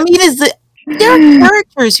 I mean, there are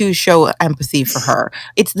characters who show empathy for her.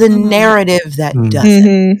 It's the narrative that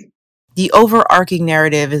doesn't. The overarching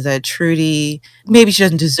narrative is that Trudy, maybe she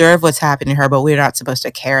doesn't deserve what's happening to her, but we're not supposed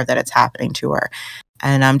to care that it's happening to her.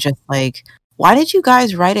 And I'm just like, why did you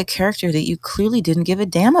guys write a character that you clearly didn't give a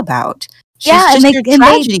damn about? She's just your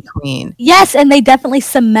tragedy queen. Yes, and they definitely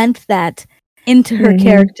cement that into her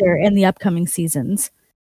character in the upcoming seasons.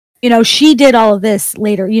 You know, she did all of this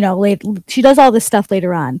later, you know, she does all this stuff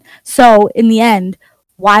later on. So in the end,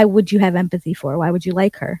 why would you have empathy for her? Why would you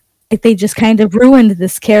like her? If they just kind of ruined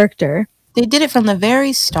this character. They did it from the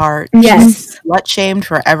very start. Yes. Slut shamed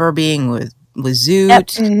for ever being with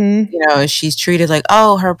Zoot. You know, she's treated like,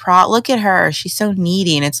 oh, look at her. She's so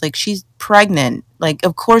needy. And it's like, she's pregnant. Like,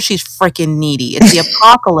 of course she's freaking needy. It's the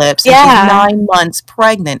apocalypse. And she's 9 months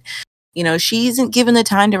pregnant. You know, she isn't given the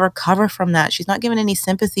time to recover from that. She's not given any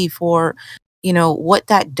sympathy for, you know, what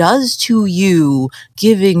that does to you,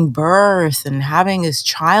 giving birth and having this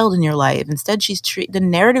child in your life. Instead, the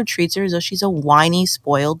narrative treats her as though she's a whiny,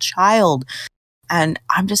 spoiled child. And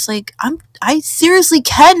I'm just like, I seriously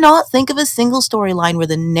cannot think of a single storyline where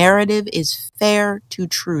the narrative is fair to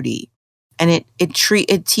Trudy. And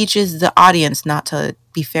it teaches the audience not to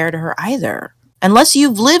be fair to her either. Unless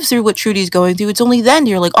you've lived through what Trudy's going through, it's only then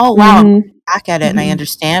you're like, oh, wow, I'm looking back at it and I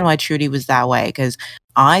understand why Trudy was that way because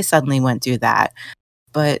I suddenly went through that.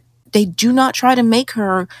 But they do not try to make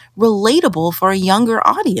her relatable for a younger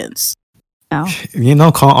audience. No. You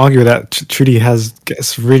know, can't argue that Trudy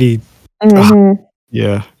gets really...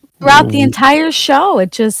 yeah. Throughout the entire show,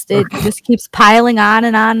 it just keeps piling on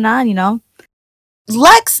and on and on, you know?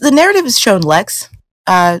 Lex, the narrative has shown Lex,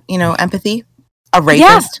 you know, empathy, a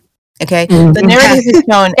rapist. Okay, the narrative has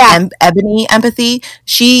shown Ebony empathy.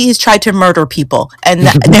 She has tried to murder people, and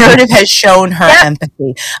the narrative has shown her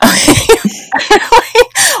empathy.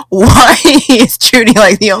 Why is Trudy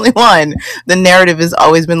like the only one? The narrative has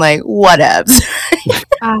always been like, whatevs.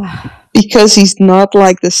 Because he's not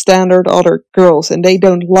like the standard other girls, and they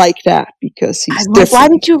don't like that because he's different. Why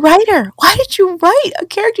did you write her? Why did you write a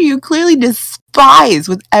character you clearly despise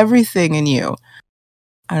with everything in you?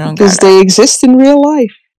 I don't get it. Because they exist in real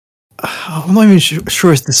life. I'm not even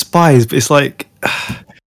sure it's despised, but it's like,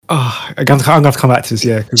 I'm gonna have to come back to this.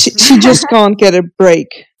 Yeah, she just can't get a break.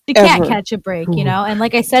 She can't catch a break, you know. And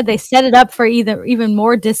like I said, they set it up for even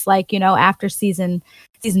more dislike, you know, after season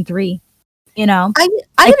 3. You know, I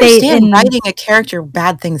understand writing a character,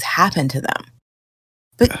 bad things happen to them,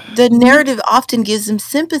 but the narrative often gives them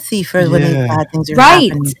sympathy for when bad things are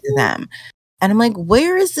happening to them. And I'm like,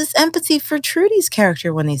 where is this empathy for Trudy's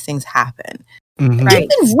character when these things happen? Even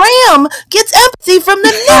Ram gets empathy from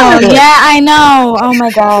the narrative. Oh, yeah, I know. Oh my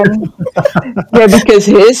god. Yeah, because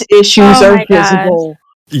his issues are visible.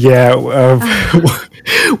 Yeah,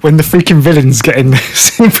 when the freaking villains get in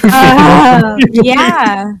sympathy.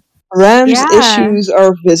 Yeah. Ram's issues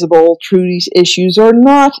are visible, Trudy's issues are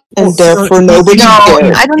not, and therefore nobody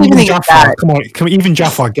cares. I don't even think that. Come on, even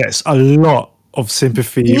Jafar gets a lot of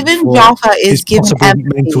sympathy. Even Jaffa is given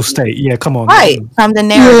mental state. Yeah, come on. Right, from the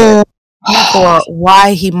narrative for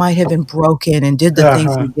why he might have been broken and did the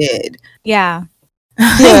things he did. Yeah.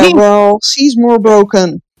 Yeah, well, she's more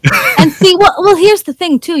broken. And see, well, here's the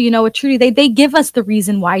thing too. You know, with Trudy, they give us the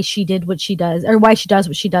reason why she did what she does, or why she does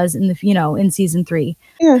what she does in in season 3.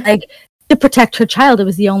 Yeah, like to protect her child. It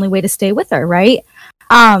was the only way to stay with her, right?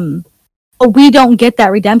 But we don't get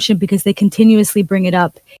that redemption because they continuously bring it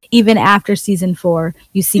up, even after season 4.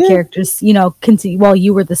 You see characters, continue. Well,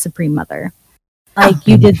 you were the Supreme Mother. Like,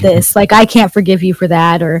 you did this. Like, I can't forgive you for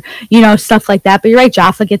that, or, you know, stuff like that. But you're right,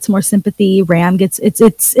 Jaffa gets more sympathy. Ram gets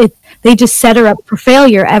they just set her up for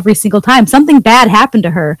failure every single time. Something bad happened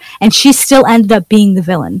to her, and she still ended up being the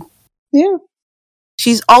villain. Yeah.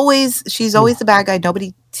 She's always the bad guy.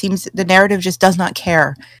 The narrative just does not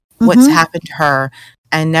care what's happened to her,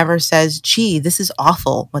 and never says, gee, this is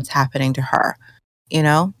awful what's happening to her. You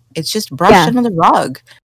know? It's just brushed under the rug.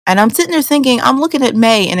 And I'm sitting there thinking, I'm looking at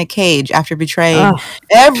May in a cage after betraying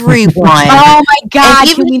everyone. Oh my God!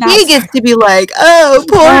 And even she gets to be like, "Oh,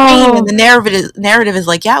 poor me." And the narrative is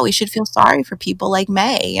like, "Yeah, we should feel sorry for people like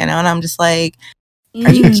May," you know. And I'm just like,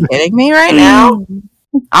 "Are you kidding me right now?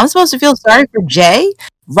 I'm supposed to feel sorry for Jay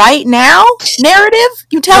right now?" Narrative?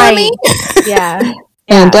 You telling me? Yeah.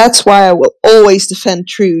 And that's why I will always defend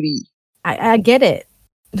Trudy. I get it.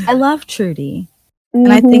 I love Trudy,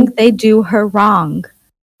 and I think they do her wrong.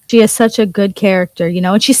 She is such a good character, you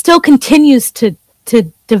know, and she still continues to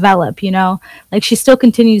develop, you know, like she still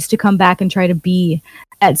continues to come back and try to be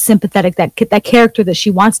that sympathetic, that character that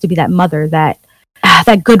she wants to be, that mother, that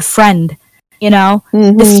good friend, you know,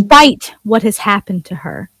 despite what has happened to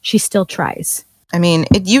her, she still tries. I mean,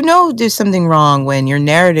 there's something wrong when your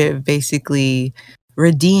narrative basically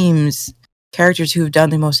redeems characters who have done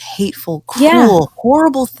the most hateful, cruel,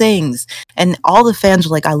 horrible things, and all the fans are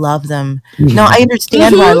like, I love them. No, I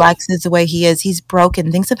understand why Lex is the way he is. He's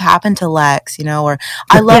broken. Things have happened to Lex, you know, or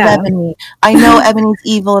I love Ebony. I know Ebony's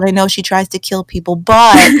evil, and I know she tries to kill people,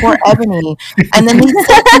 but poor Ebony. And then these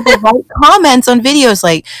people write comments on videos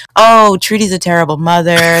like, oh, Trudy's a terrible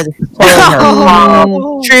mother. This is totally her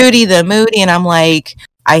fault. Trudy the moody. And I'm like,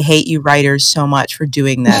 I hate you writers so much for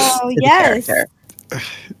doing this to the character.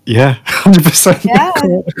 Yeah, 100%. Yeah.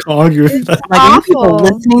 Can't argue with that. Like, you people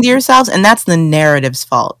listening to yourselves, and that's the narrative's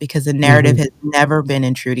fault, because the narrative has never been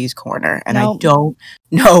in Trudy's corner, and I don't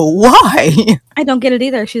know why. I don't get it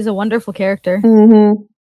either. She's a wonderful character.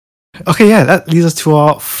 Okay, yeah, that leads us to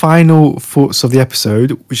our final thoughts of the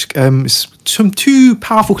episode, which is some two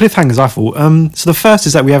powerful cliffhangers, I thought. So the first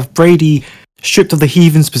is that we have Brady stripped of the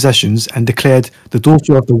heathen's possessions and declared the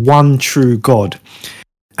daughter of the one true God.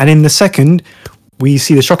 And in the second, we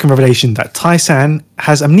see the shocking revelation that Tai-San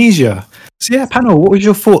has amnesia. So yeah, panel, what were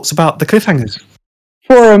your thoughts about the cliffhangers?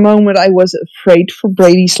 For a moment, I was afraid for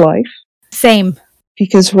Brady's life. Same.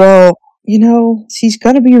 Because, well, you know, she's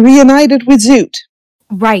going to be reunited with Zoot.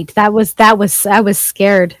 Right. I was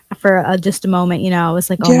scared for just a moment, you know. I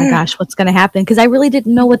was like, oh my gosh, what's going to happen? Because I really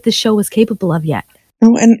didn't know what this show was capable of yet.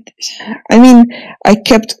 No, and I mean,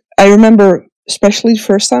 I remember, especially the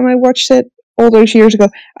first time I watched it, all those years ago,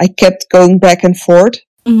 I kept going back and forth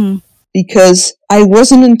because I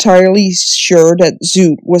wasn't entirely sure that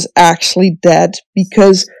Zoot was actually dead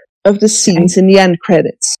because of the scenes in the end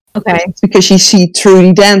credits. Okay. Because you see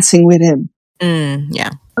Trudy dancing with him.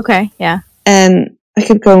 Yeah. Okay, yeah. And I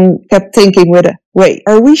kept thinking with it, wait,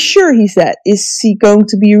 are we sure he's dead? Is he going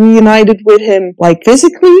to be reunited with him, like,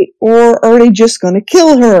 physically, or are they just going to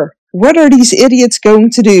kill her? What are these idiots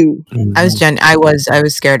going to do? I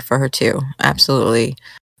was scared for her too. Absolutely.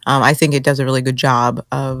 I think it does a really good job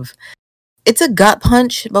of. It's a gut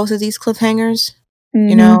punch, both of these cliffhangers.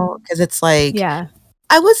 You know, because it's like, I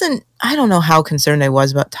don't know how concerned I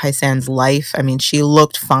was about Tai-San's life. I mean, she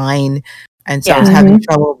looked fine, and so I was having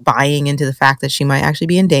trouble buying into the fact that she might actually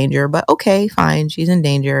be in danger. But okay, fine, she's in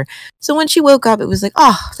danger. So when she woke up, it was like,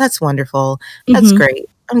 oh, that's wonderful. That's great.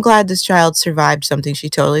 I'm glad this child survived something she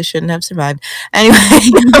totally shouldn't have survived. Anyway.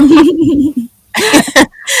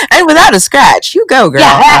 And without a scratch. You go, girl.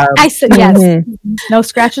 Yeah, I said yes. No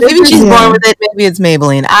scratches. Maybe she's born with it. Maybe it's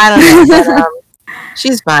Maybelline. I don't know. But,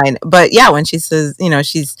 she's fine. But yeah, when she says, you know,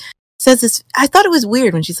 she says this, I thought it was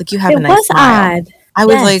weird when she's like, you have a nice smile. Odd. I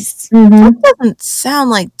was like, that doesn't sound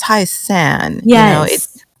like Tai-San. Yes. You know,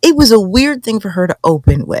 it was a weird thing for her to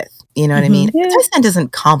open with. You know what I mean? Yeah. Tai-San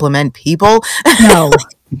doesn't compliment people. No.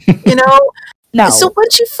 You know? No. So when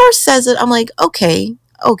she first says it, I'm like, okay,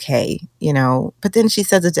 you know. But then she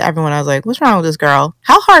says it to everyone. I was like, what's wrong with this girl?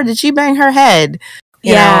 How hard did she bang her head?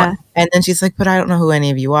 You know? And then she's like, but I don't know who any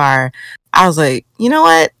of you are. I was like, you know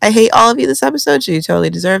what? I hate all of you this episode. So you totally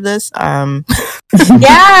deserve this.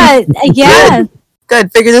 Yeah.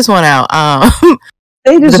 Good. Figure this one out.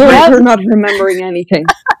 They deserve her not remembering anything.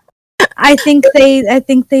 I think they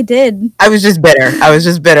did. I was just bitter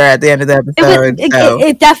at the end of the episode.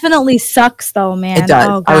 It definitely sucks, though, man. It does.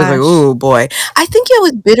 Oh, I was like, ooh, boy. I think I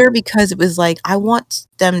was bitter because it was like, I want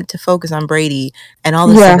them to focus on Brady and all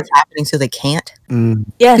this stuff is happening so they can't.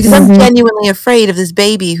 Yes. Because I'm genuinely afraid of this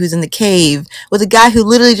baby who's in the cave with a guy who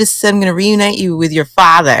literally just said, I'm going to reunite you with your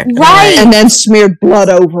father. Right. And then smeared blood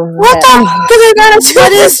over her What head. the fuck are they going to do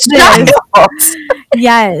this child?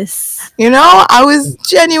 Yes. You know, I was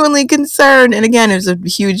genuinely concerned. And again, it was a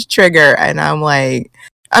huge trigger. And I'm like,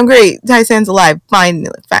 I'm great. Tai-San's alive. Fine.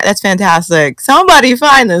 That's fantastic. Somebody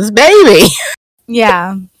find this baby.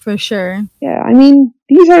 Yeah, for sure. Yeah, I mean,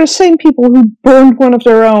 these are the same people who burned one of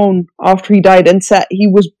their own after he died and said he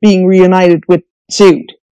was being reunited with Zoot.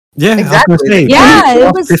 Yeah, Exactly. I was gonna say, Yeah, it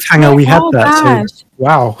off was cliffhanger. We had that. gosh. So,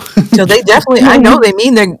 wow. So they definitely, I know they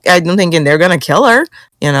mean I'm thinking they're going to kill her,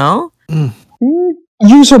 you know?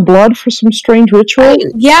 Use her blood for some strange ritual.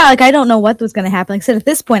 Yeah, like I don't know what was going to happen. Like I said, at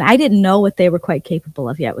this point, I didn't know what they were quite capable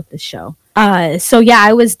of yet with this show. So yeah,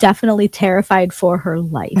 I was definitely terrified for her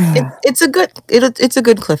life. It's a good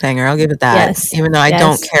cliffhanger. I'll give it that. Yes. Even though I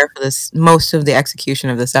don't care for most of the execution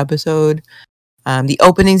of this episode. The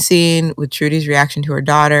opening scene with Trudy's reaction to her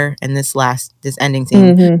daughter and this ending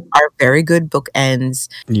scene are very good bookends.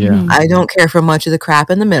 Yeah. I don't care for much of the crap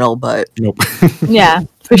in the middle, but Nope. Yeah,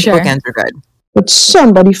 for sure. bookends are good. But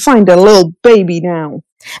somebody find a little baby now.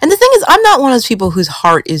 And the thing is, I'm not one of those people whose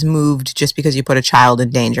heart is moved just because you put a child in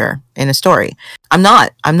danger in a story. I'm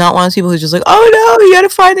not one of those people who's just like, oh no, you gotta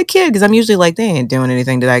find the kid. Because I'm usually like, they ain't doing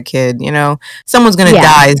anything to that kid. You know, someone's gonna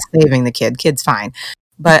die saving the kid. Kid's fine.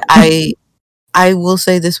 But I will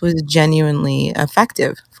say this was genuinely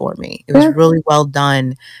effective for me. It was really well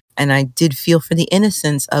done. And I did feel for the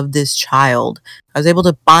innocence of this child. I was able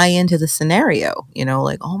to buy into the scenario, you know,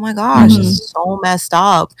 like, oh my gosh, this is so messed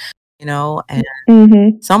up, you know, and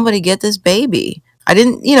somebody get this baby. I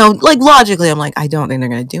didn't, you know, like logically, I'm like, I don't think they're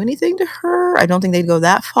going to do anything to her. I don't think they'd go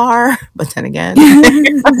that far. But then again,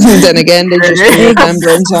 they just threw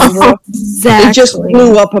remembrance on her. Exactly. They just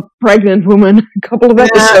blew up a pregnant woman a couple of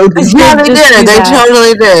episodes. Yeah, they did. They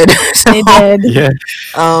totally did. So, They did.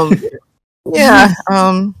 Yeah.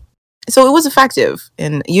 So it was effective,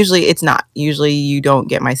 and usually it's not. Usually you don't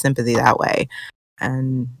get my sympathy that way.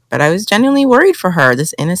 But I was genuinely worried for her,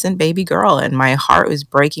 this innocent baby girl, and my heart was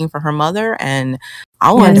breaking for her mother, and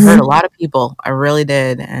I wanted to hurt a lot of people. I really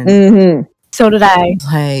did. And so did I.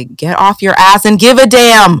 Like, get off your ass and give a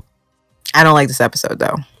damn. I don't like this episode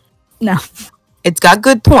though. No. It's got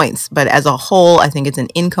good points, but as a whole, I think it's an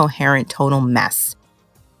incoherent total mess.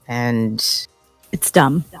 And it's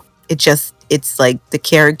dumb. It's like the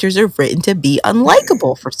characters are written to be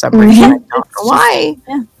unlikable for some reason. I don't know why.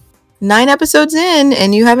 9 episodes in,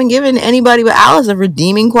 and you haven't given anybody but Alice a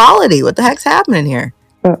redeeming quality. What the heck's happening here?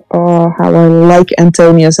 Oh, how I like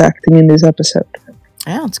Antonia's acting in this episode.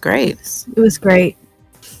 Yeah, it's great. It was great.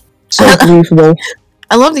 So believable.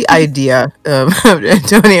 I love the idea of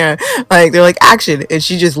Antonia. Like, they're like, action, and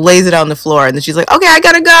she just lays it on the floor, and then she's like, okay, I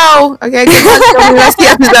gotta go. Okay, good luck filming the rest of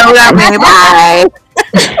the episode without me. Bye.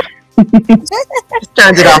 Just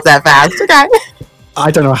turns it off that fast. Okay. I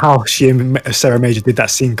don't know how she and Sarah Major did that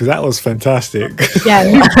scene because that was fantastic.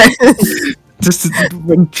 Yeah. Just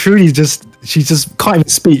when Trudy she just can't even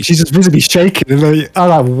speak. She's just visibly shaking. And I'm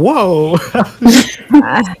like, whoa.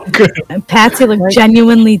 Patsy looked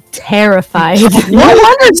genuinely terrified. No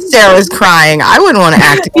wonder Sarah's crying. I wouldn't want to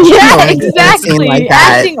act. Yeah, exactly. Like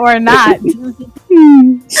that. Acting or not. I think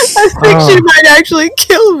she might actually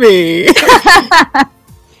kill me.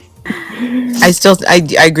 I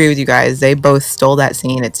agree with you guys. They both stole that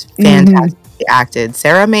scene. It's fantastically acted.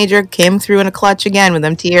 Sarah Major came through in a clutch again with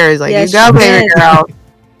them tears. Like, you go, baby girl.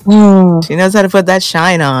 She knows how to put that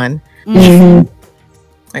shine on.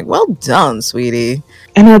 Like, well done, sweetie.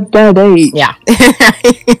 And at that age. Yeah.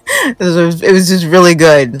 It was just really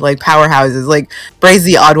good. Like, powerhouses. Like, Bray's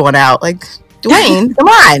the odd one out. Like, Dwayne, come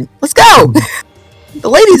on. Let's go. The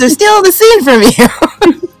ladies are stealing the scene from you.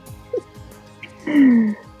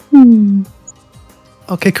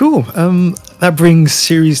 Okay, cool. That brings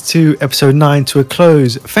Series 2, Episode 9 to a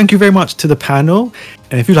close. Thank you very much to the panel.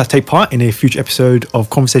 And if you'd like to take part in a future episode of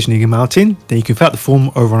Conversation Eagle Mountain, then you can fill out the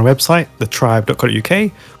form over on our website,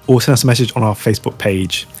 thetribe.co.uk, or send us a message on our Facebook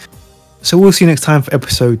page. So we'll see you next time for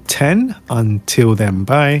Episode 10. Until then,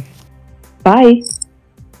 bye. Bye.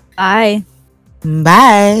 Bye.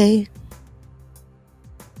 Bye.